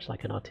is very much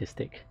like an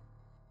artistic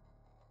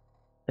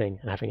thing,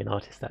 and having an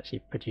artist actually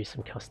produce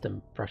some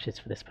custom brushes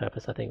for this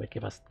purpose I think would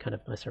give us kind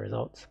of nicer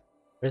results.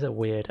 There is a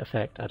weird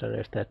effect, I don't know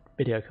if the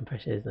video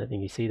compression is anything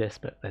you see this,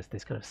 but there's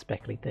this kind of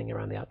speckly thing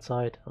around the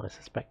outside. I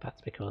suspect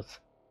that's because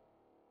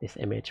this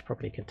image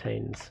probably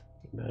contains,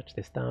 merge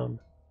this down,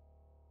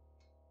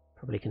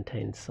 probably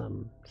contains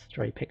some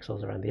stray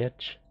pixels around the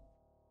edge.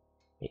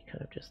 You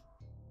kind of just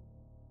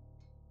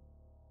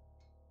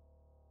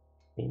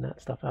clean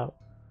that stuff out.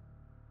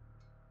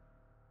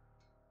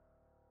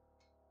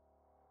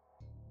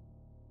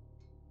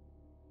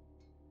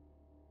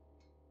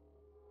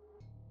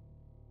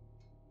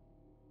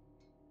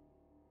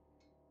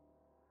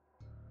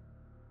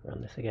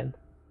 Run this again.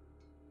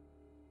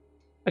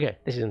 Okay,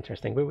 this is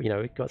interesting.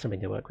 We've got something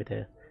to work with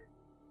here.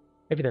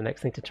 Maybe the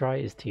next thing to try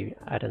is to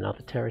add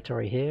another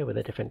territory here with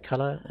a different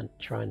color and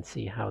try and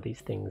see how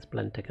these things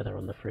blend together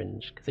on the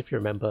fringe. Because if you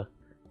remember,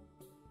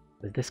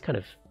 there's this kind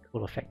of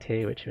cool effect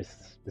here, which was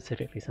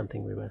specifically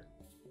something we were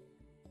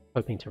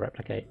hoping to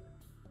replicate.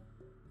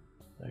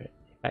 So, in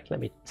fact, let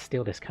me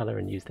steal this color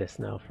and use this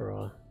now for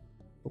our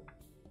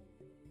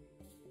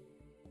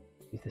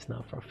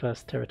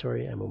first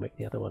territory, and we'll make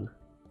the other one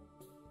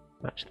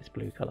match this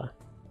blue colour.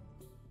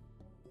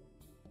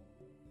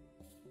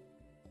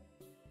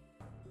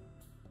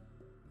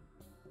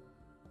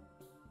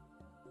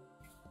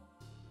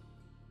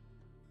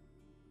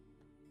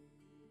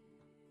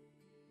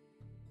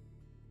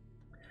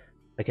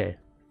 Okay,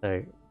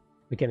 so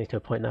we're getting to a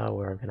point now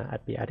where I'm going to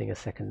be adding a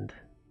second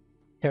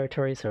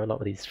territory, so a lot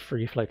of these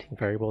free floating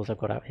variables I've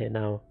got out here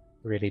now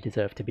really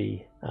deserve to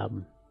be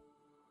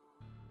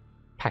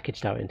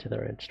packaged out into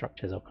their own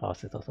structures or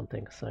classes or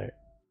something. So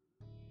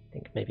I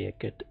think maybe a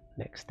good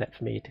next step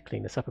for me to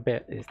clean this up a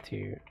bit is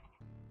to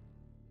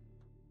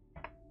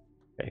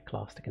create a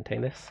class to contain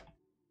this.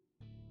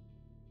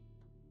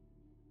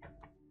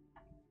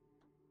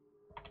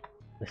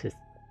 This is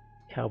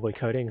cowboy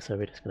coding, so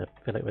we're just going to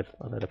fill it with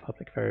a load of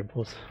public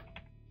variables.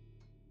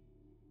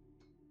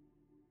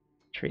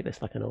 Treat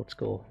this like an old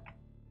school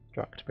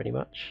struct pretty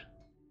much.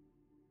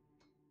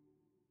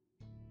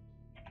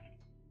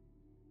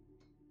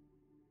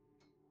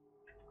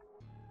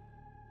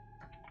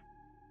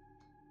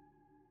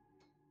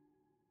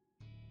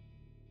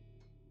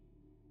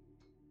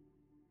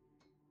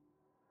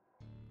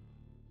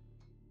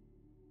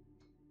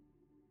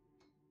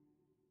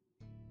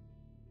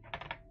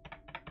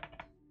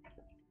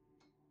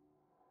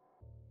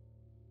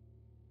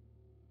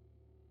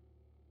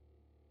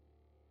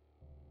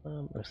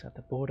 Let's have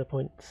the border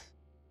points.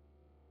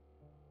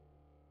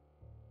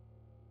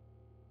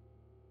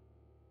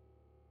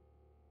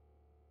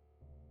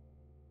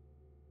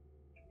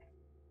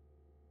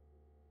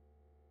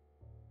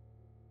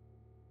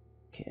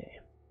 Okay.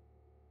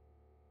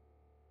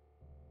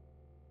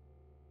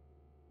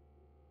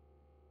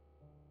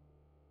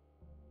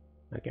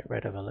 I'll get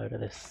rid of a load of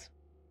this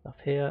stuff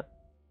here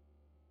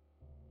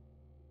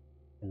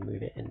and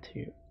move it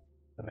into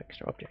some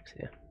extra objects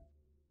here.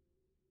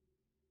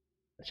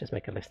 Let's just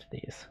make a list of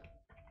these.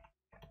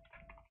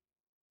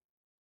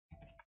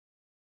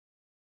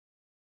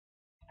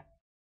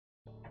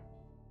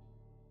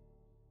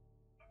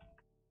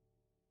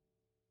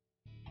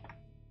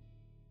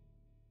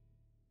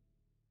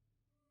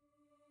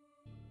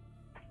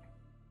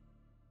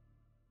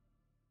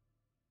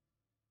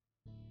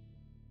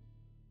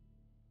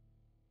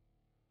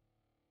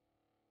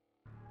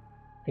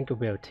 I think we'll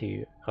be able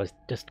to, I was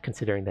just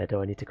considering there, do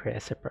I need to create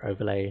a separate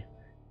overlay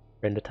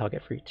render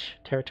target for each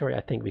territory?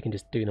 I think we can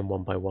just do them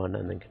one by one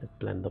and then kind of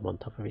blend them on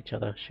top of each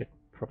other. Should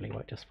probably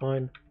work just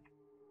fine.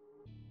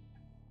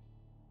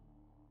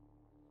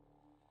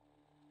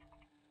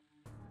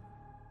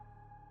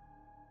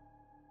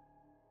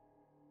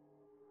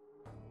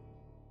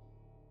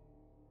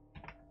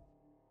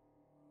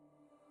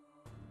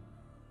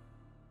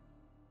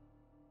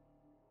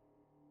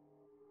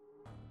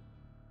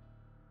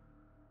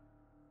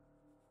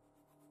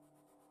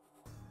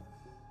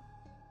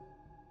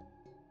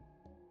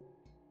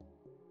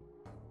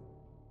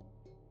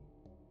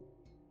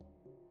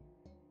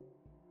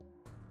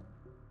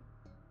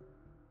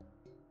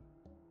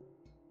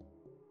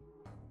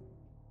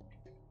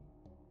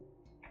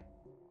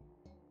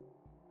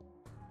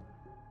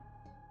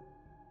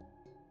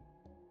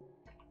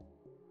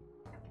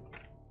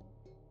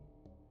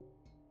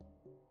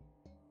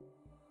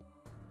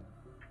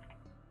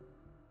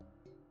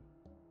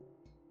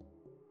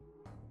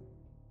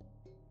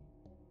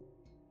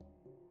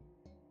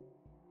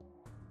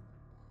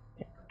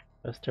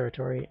 First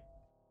territory.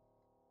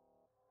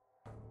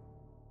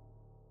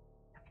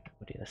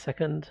 We'll do the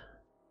second.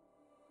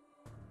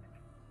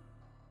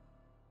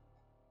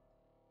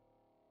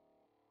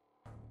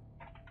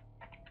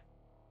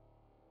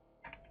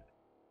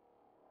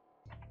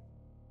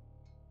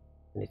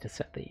 I need to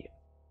set the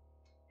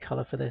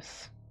color for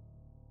this.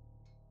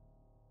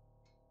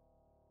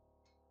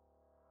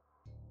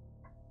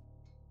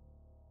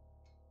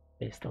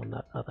 Based on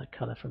that other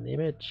color from the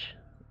image,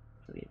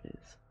 I believe it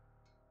is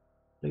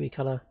bluey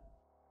color.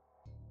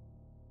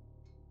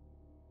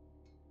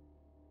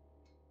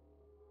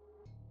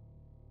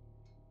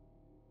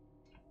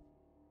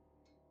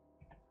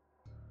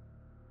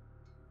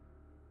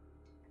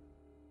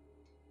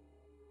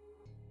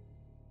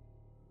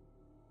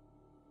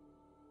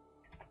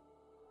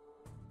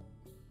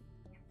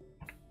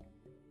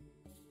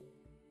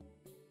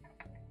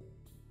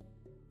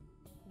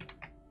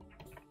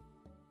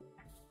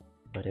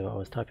 No idea what I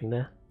was typing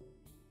there.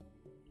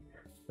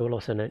 We'll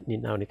also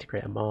now need to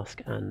create a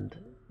mask and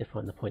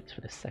define the points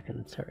for this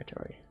second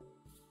territory.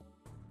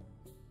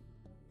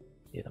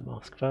 Do the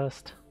mask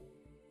first.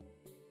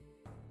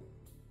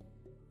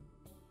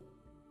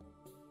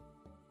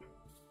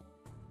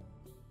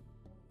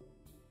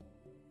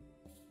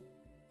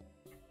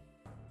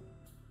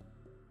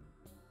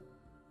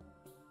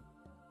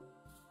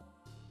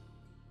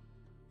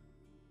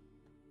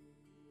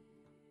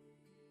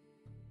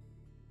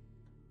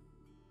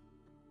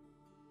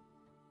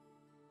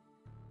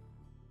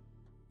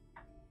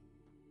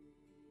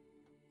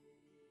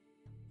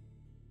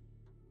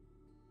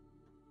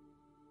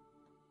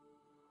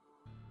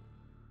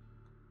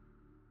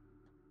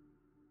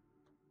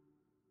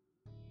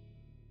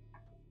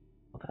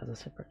 That as a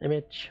separate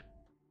image.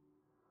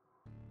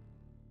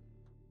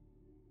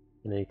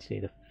 You need to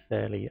do the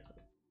fairly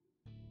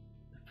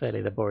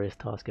laborious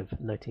task of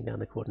noting down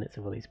the coordinates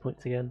of all these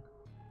points again.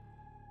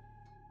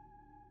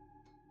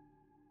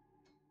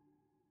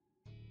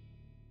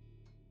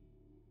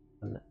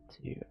 One,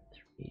 two,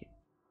 three,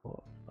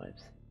 4, 5,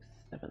 6,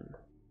 7.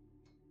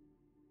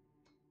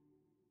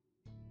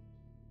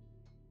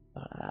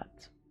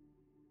 That.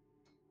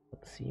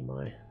 Let's see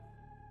my.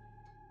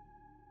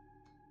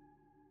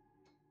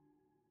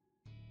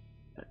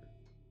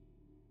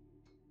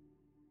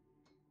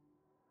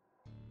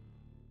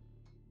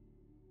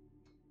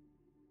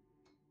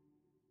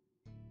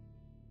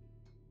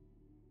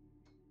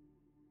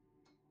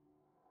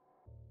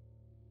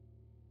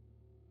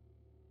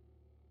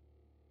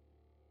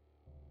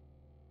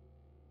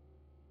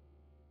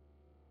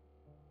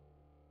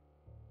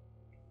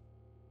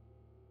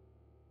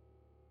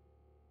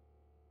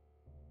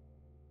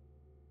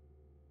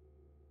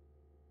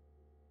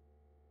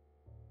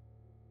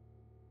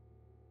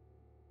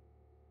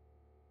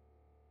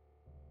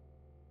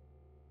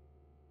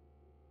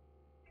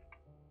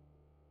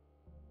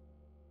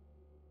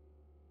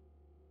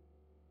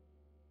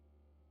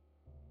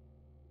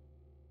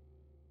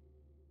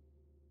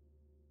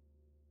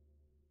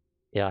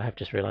 Yeah, I have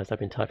just realised I've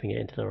been typing it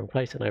into the wrong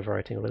place and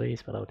overwriting all of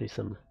these, but I'll do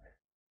some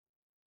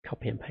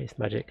copy and paste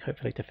magic,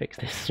 hopefully to fix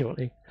this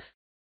shortly.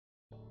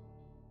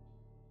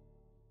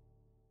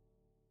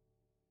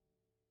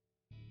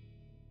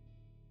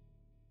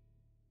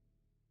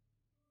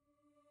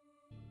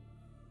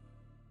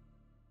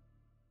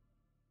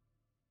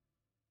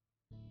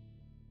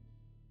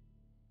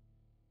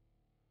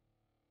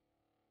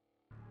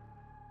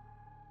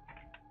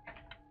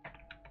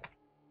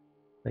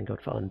 Thank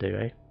God for undo,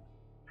 eh?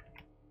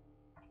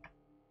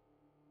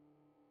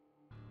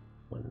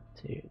 1,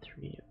 2,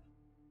 3.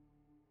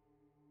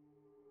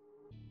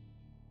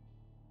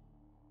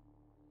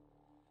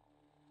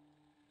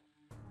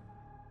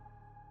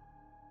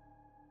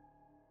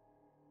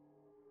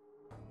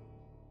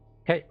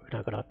 Okay, we've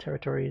now got our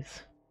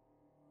territories.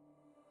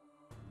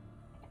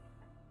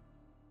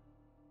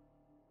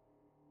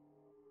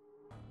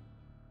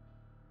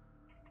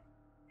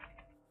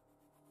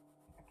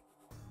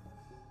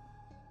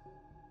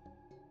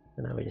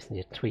 And now we just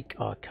need to tweak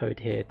our code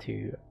here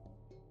to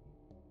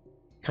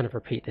kind of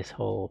repeat this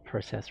whole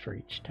process for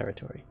each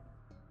territory.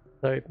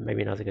 So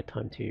maybe now's a good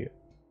time to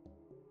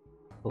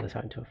pull this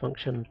out into a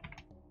function.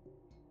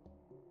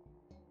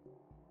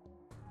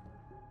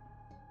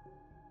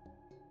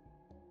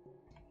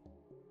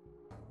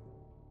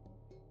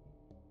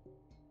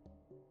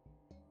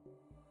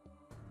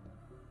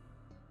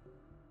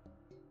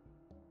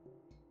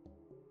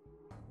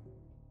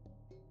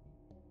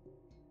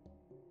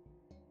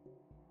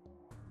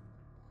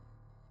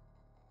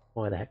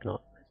 Why the heck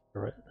not? Let's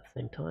run it at the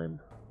same time.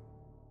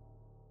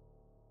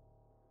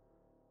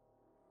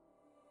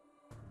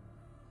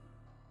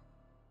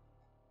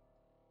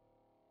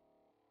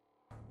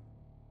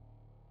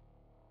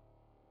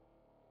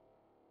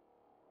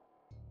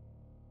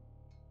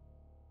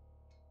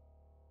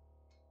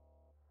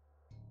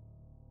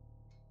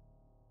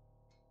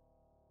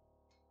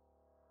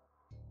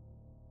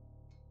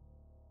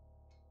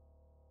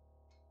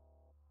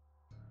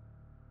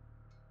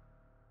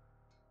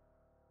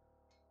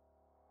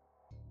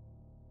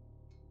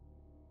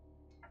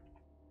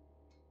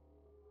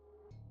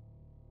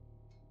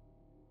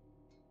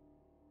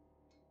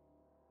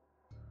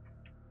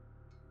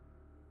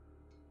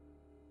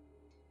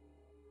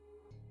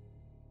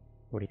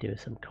 Already do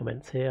some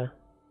comments here.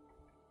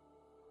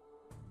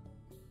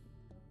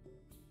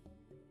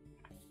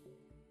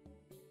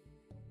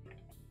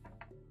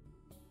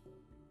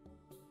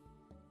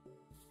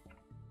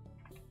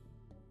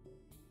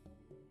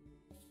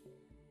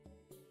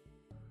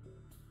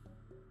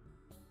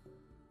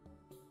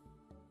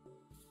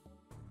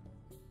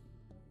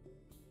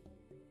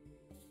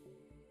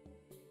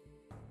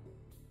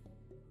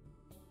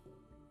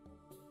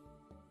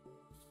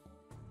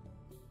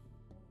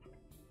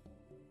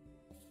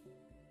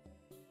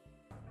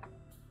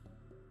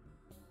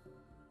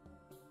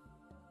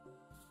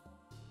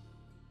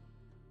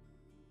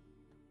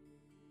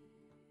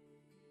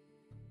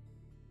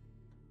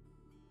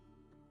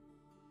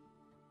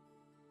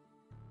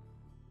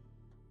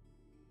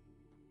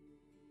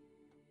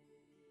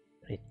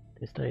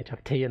 There's no need to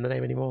have T in the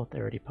name anymore,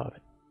 they're already part of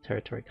a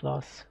territory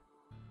class.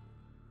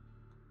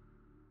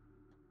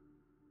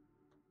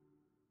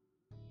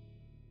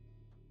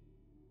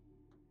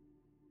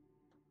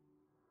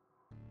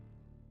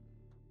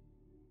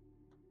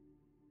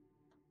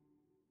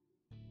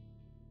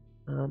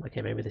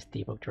 Okay, maybe this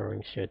debug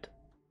drawing should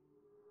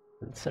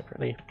run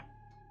separately.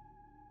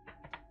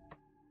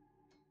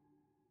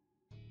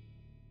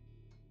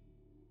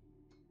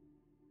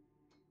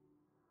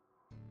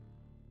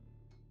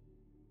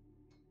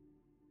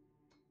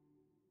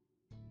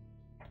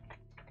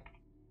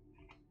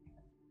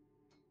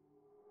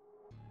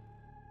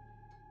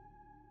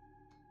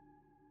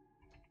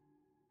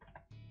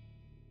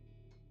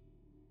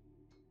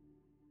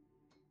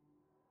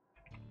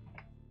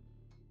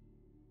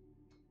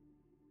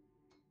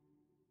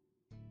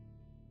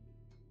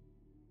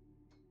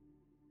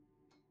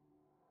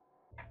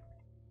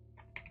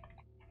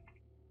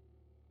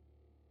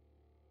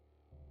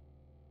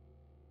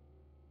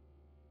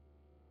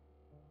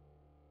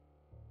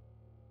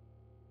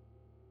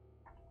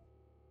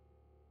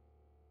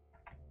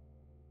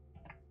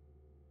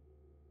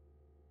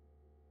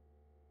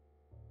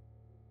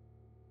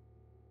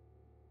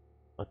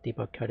 our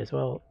debug code as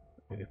well.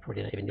 We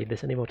probably don't even need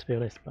this anymore, to be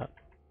honest, but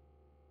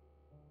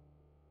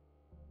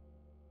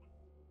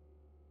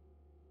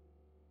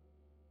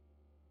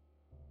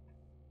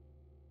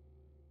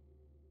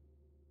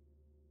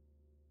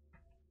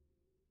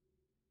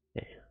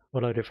yeah.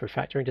 One load of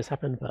refactoring just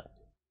happened, but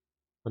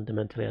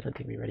fundamentally I don't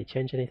think we really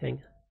changed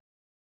anything.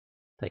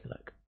 Take a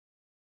look.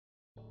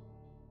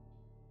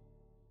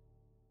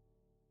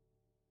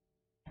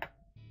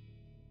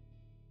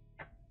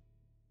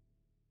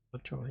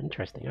 Draw,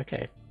 interesting,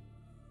 okay.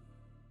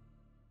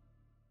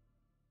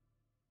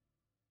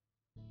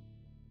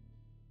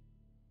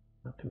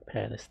 I'll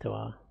compare this to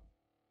our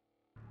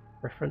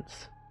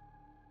reference.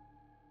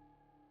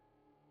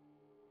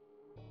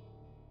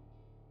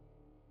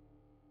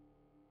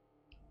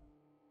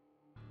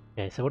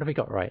 Okay, so what have we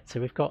got right? So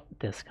we've got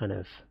this kind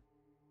of,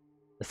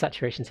 the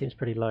saturation seems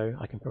pretty low.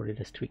 I can probably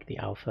just tweak the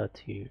alpha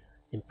to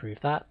improve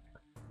that.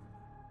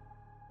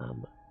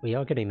 We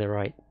are getting the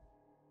right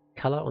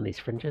color on these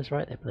fringes,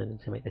 right? They're blending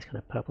to make this kind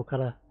of purple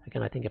color.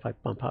 Again, I think if I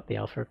bump up the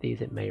alpha of these,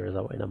 it may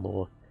result in a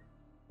more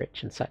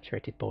rich and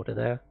saturated border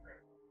there.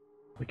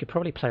 We could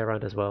probably play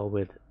around as well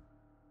with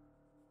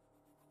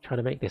trying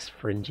to make this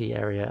fringy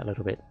area a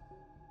little bit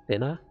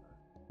thinner.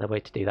 The way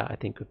to do that, I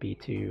think, would be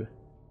to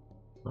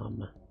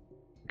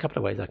a couple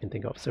of ways I can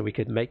think of. So we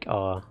could make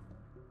our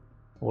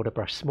border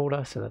brush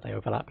smaller so that they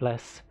overlap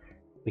less.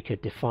 We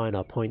could define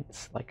our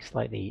points like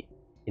slightly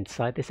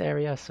inside this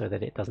area so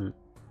that it doesn't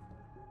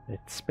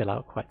spill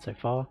out quite so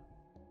far.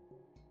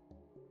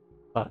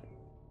 But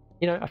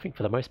you know, I think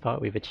for the most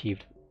part we've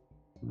achieved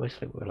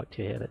mostly what we'd like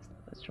to here.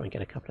 Let's try and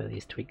get a couple of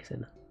these tweaks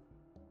in.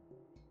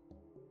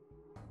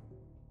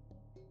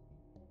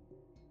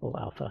 Full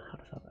alpha, how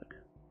does that look?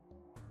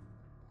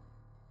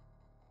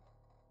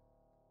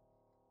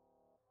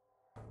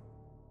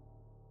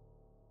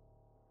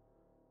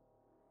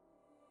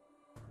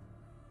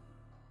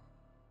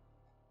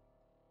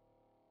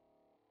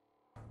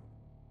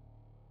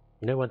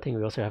 You know, one thing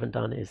we also haven't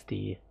done is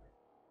the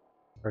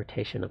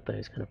rotation of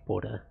those kind of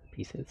border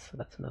pieces, so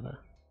that's another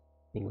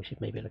thing we should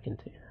maybe look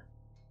into.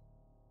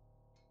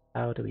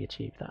 How do we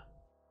achieve that?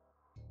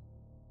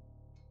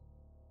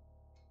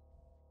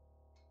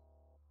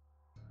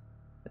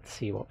 Let's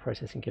see what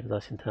processing gives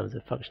us in terms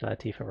of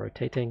functionality for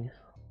rotating.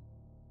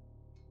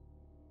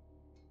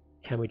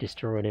 Can we just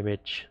draw an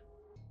image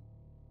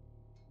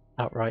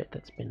outright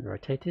that's been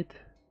rotated?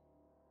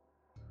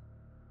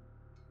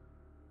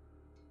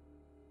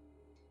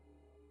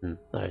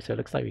 No, so it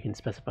looks like we can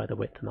specify the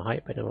width and the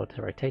height, but in order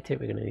to rotate it,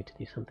 we're going to need to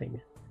do something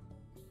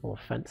more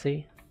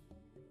fancy.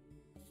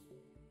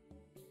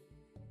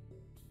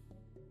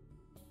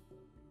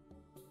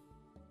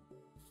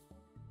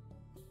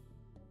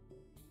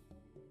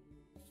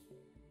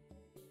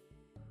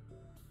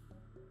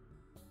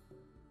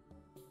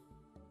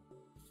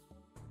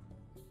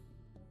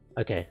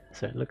 Okay,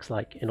 so it looks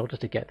like in order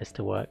to get this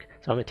to work,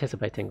 so I'm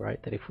anticipating,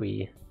 right, that if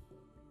we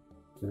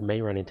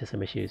may run into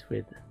some issues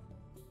with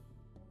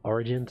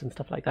origins and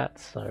stuff like that.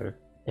 So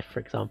if, for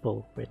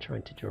example, we're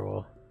trying to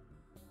draw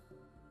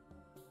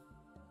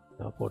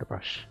our border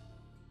brush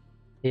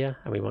here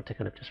and we want to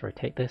kind of just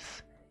rotate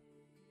this,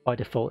 by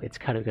default it's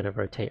kind of going to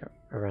rotate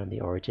around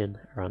the origin,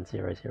 around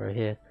 0, 0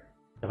 here.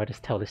 If I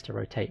just tell this to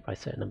rotate by a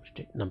certain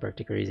number of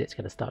degrees, it's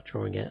going to start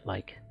drawing it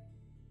like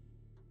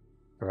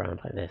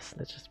around like this.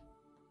 Let's just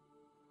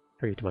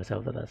prove to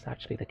myself that that's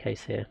actually the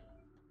case here.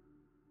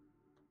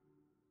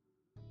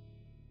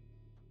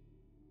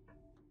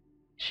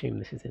 Assume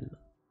this is in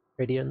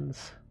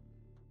radians.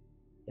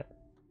 Yep.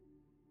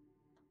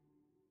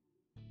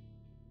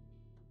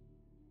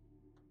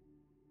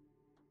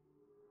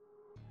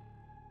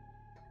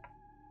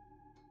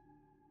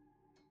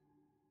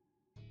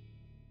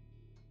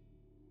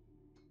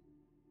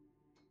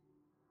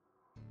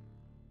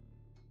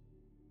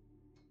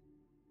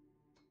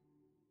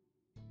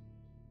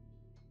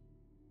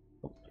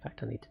 Oh, in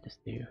fact, I need to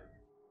just do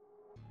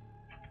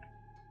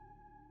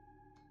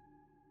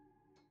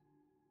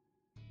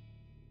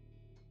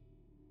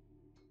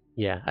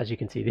yeah, as you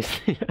can see,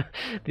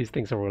 these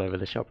things are all over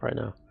the shop right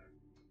now.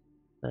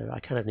 So I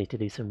kind of need to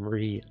do some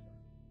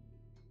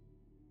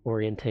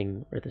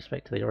reorienting with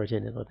respect to the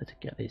origin in order to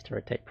get these to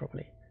rotate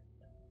properly.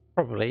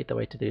 Probably the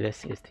way to do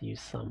this is to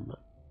use some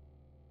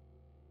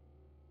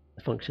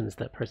functions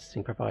that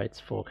processing provides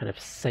for kind of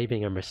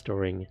saving and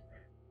restoring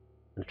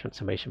the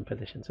transformation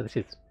position. So this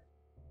is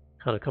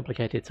kind of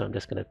complicated, so I'm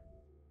just gonna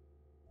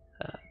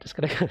I'm just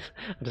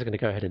gonna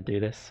go ahead and do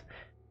this.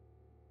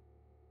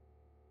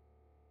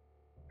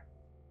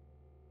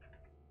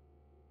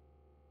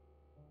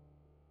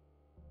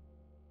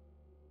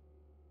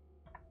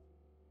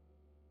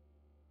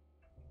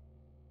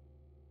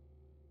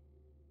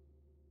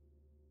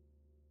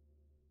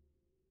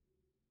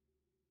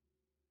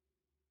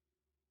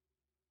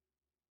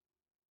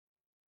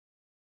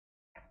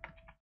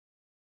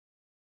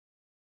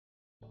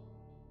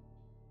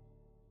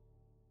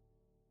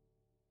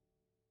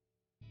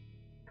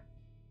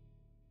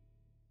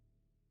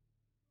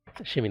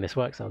 Assuming this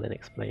works, I'll then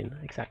explain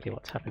exactly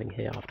what's happening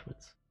here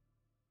afterwards.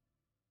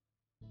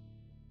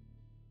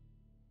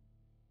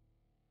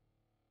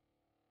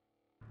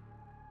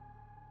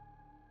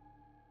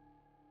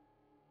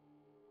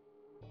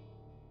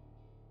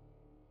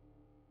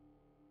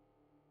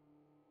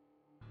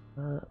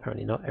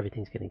 Apparently not,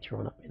 everything's getting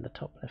drawn up in the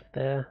top left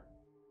there.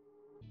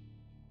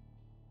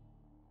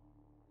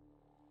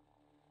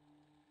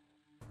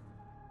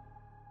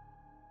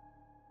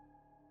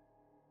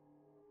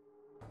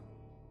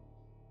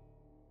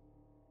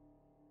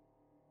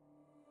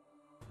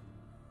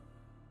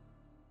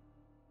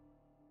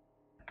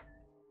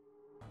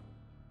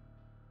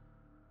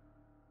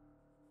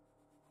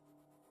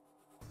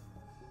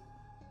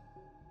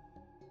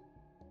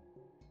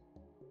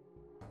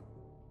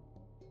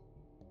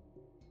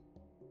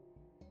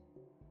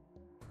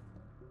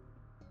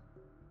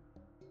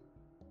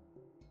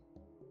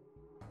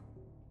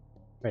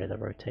 Ready to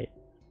rotate.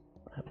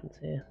 What happens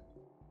here?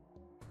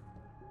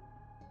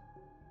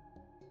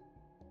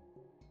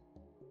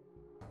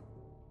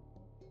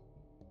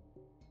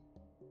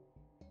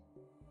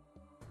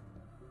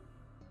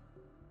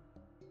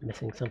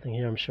 Missing something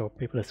here. I'm sure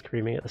people are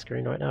screaming at the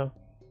screen right now.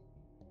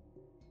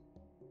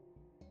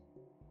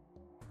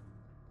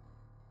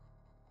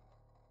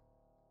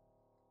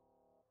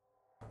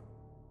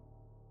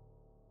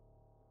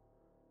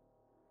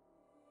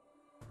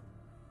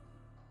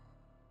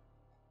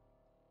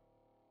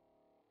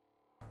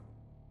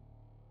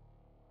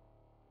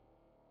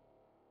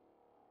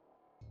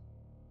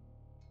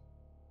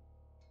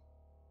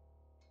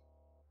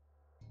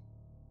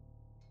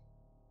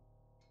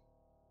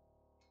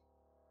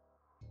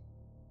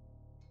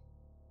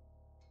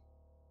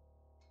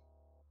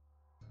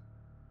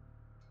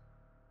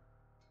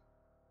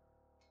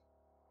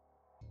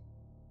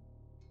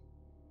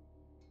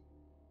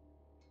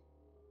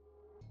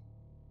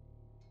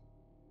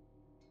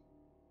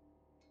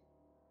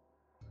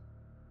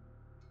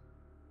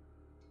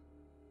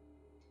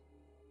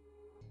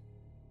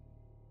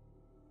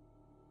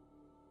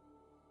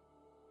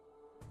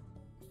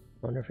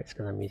 I wonder if it's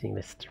because I'm using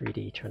this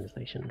 3D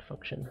translation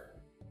function.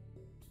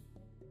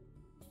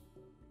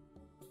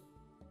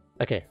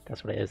 Okay,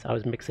 that's what it is. I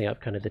was mixing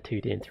up kind of the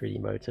 2D and 3D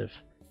modes of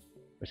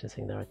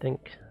processing there, I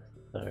think.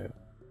 So,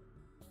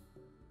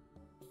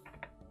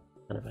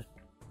 kind of an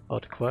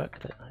odd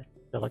quirk that I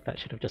feel like that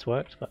should have just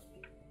worked, but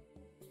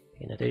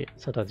you know,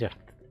 sometimes you have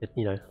to,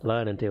 you know,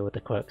 learn and deal with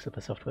the quirks of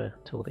the software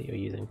tool that you're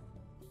using.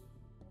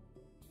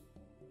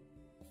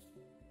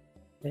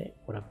 Okay,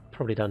 what I've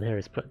probably done here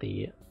is put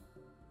the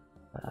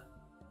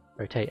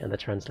rotate and the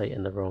translate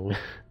in the wrong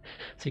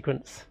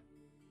sequence.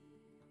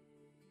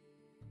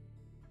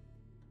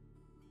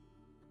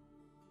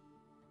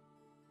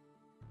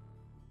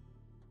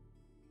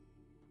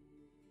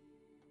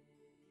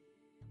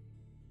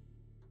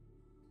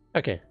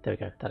 Okay, there we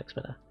go, that looks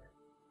better.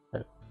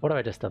 So what have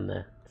I just done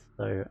there?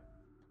 So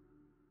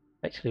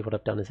actually what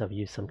I've done is I've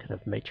used some kind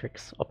of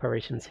matrix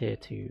operations here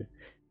to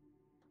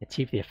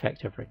achieve the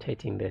effect of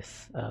rotating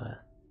this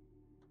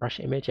brush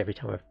image every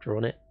time I've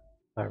drawn it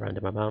by a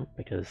random amount,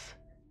 because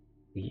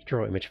the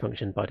draw image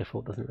function by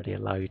default doesn't really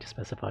allow you to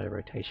specify a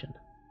rotation.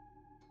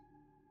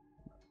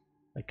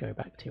 I go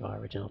back to our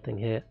original thing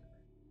here.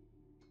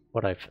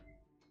 What I've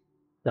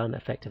done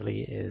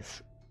effectively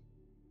is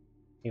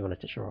we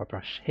wanted to draw a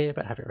brush here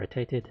but have it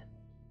rotated,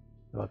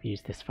 so I've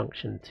used this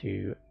function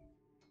to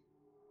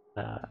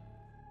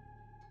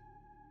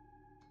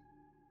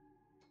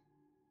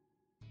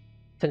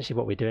essentially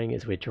what we're doing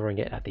is we're drawing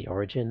it at the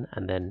origin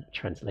and then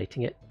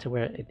translating it to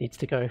where it needs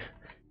to go,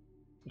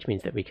 which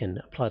means that we can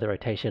apply the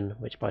rotation,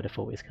 which by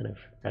default is kind of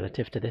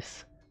relative to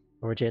this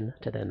origin,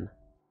 to then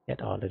get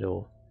our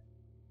little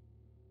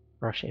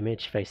brush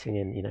image facing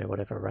in, you know,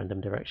 whatever random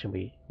direction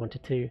we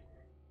wanted to,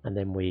 and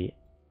then we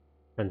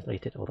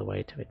translate it all the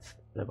way to its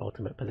kind of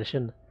ultimate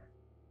position,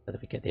 so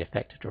that we get the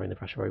effect of drawing the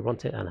brush where we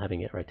want it and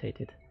having it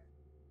rotated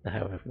to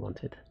however we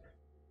wanted.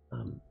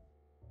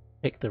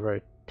 Pick the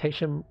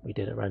rotation, we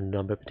did a random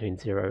number between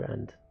 0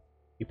 and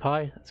 2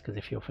 pi. That's because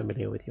if you're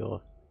familiar with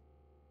your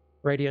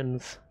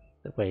radians,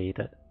 the way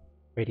that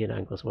radian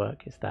angles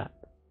work is that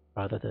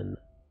rather than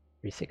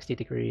 360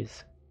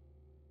 degrees,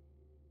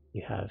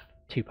 you have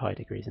 2 pi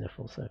degrees in a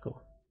full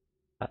circle.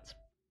 That's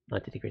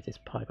 90 degrees is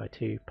pi by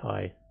 2,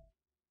 pi,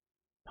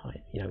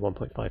 you know,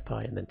 1.5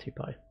 pi and then 2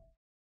 pi.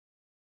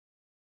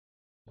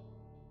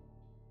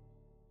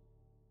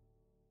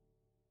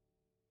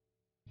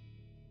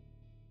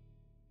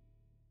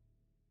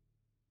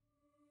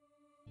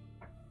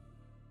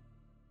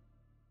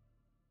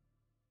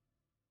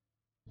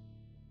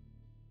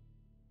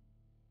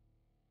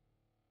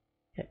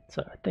 Okay,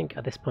 so I think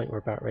at this point we're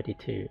about ready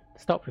to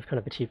stop. We've kind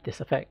of achieved this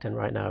effect, and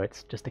right now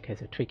it's just a case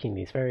of tweaking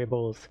these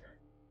variables.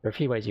 There are a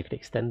few ways you could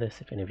extend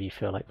this if any of you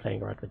feel like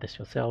playing around with this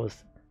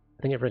yourselves.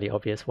 I think a really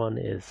obvious one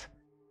is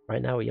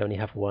right now we only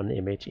have one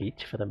image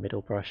each for the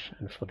middle brush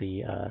and for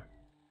the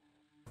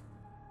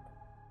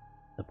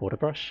border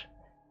brush.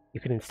 You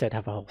can instead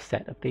have a whole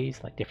set of these,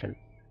 like different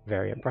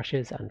variant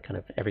brushes, and kind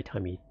of every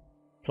time you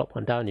plop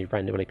one down you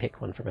randomly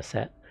pick one from a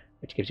set,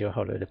 which gives you a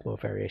whole load of more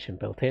variation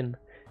built in.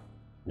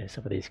 You know,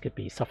 some of these could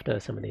be softer,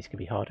 some of these could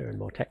be harder and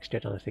more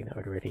textured, and I think that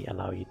would really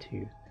allow you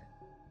to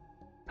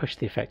push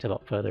the effect a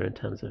lot further in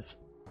terms of,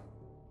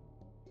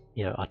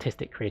 you know,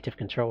 artistic creative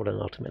control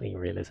and ultimately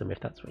realism, if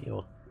that's what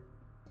you're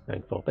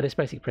going for. But its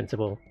basic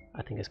principle,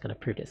 I think, has kind of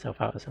proved itself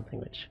out as something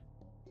which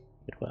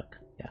could work.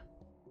 Yeah.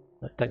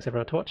 Thanks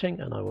everyone for watching,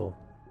 and I will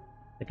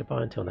say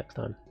goodbye until next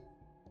time.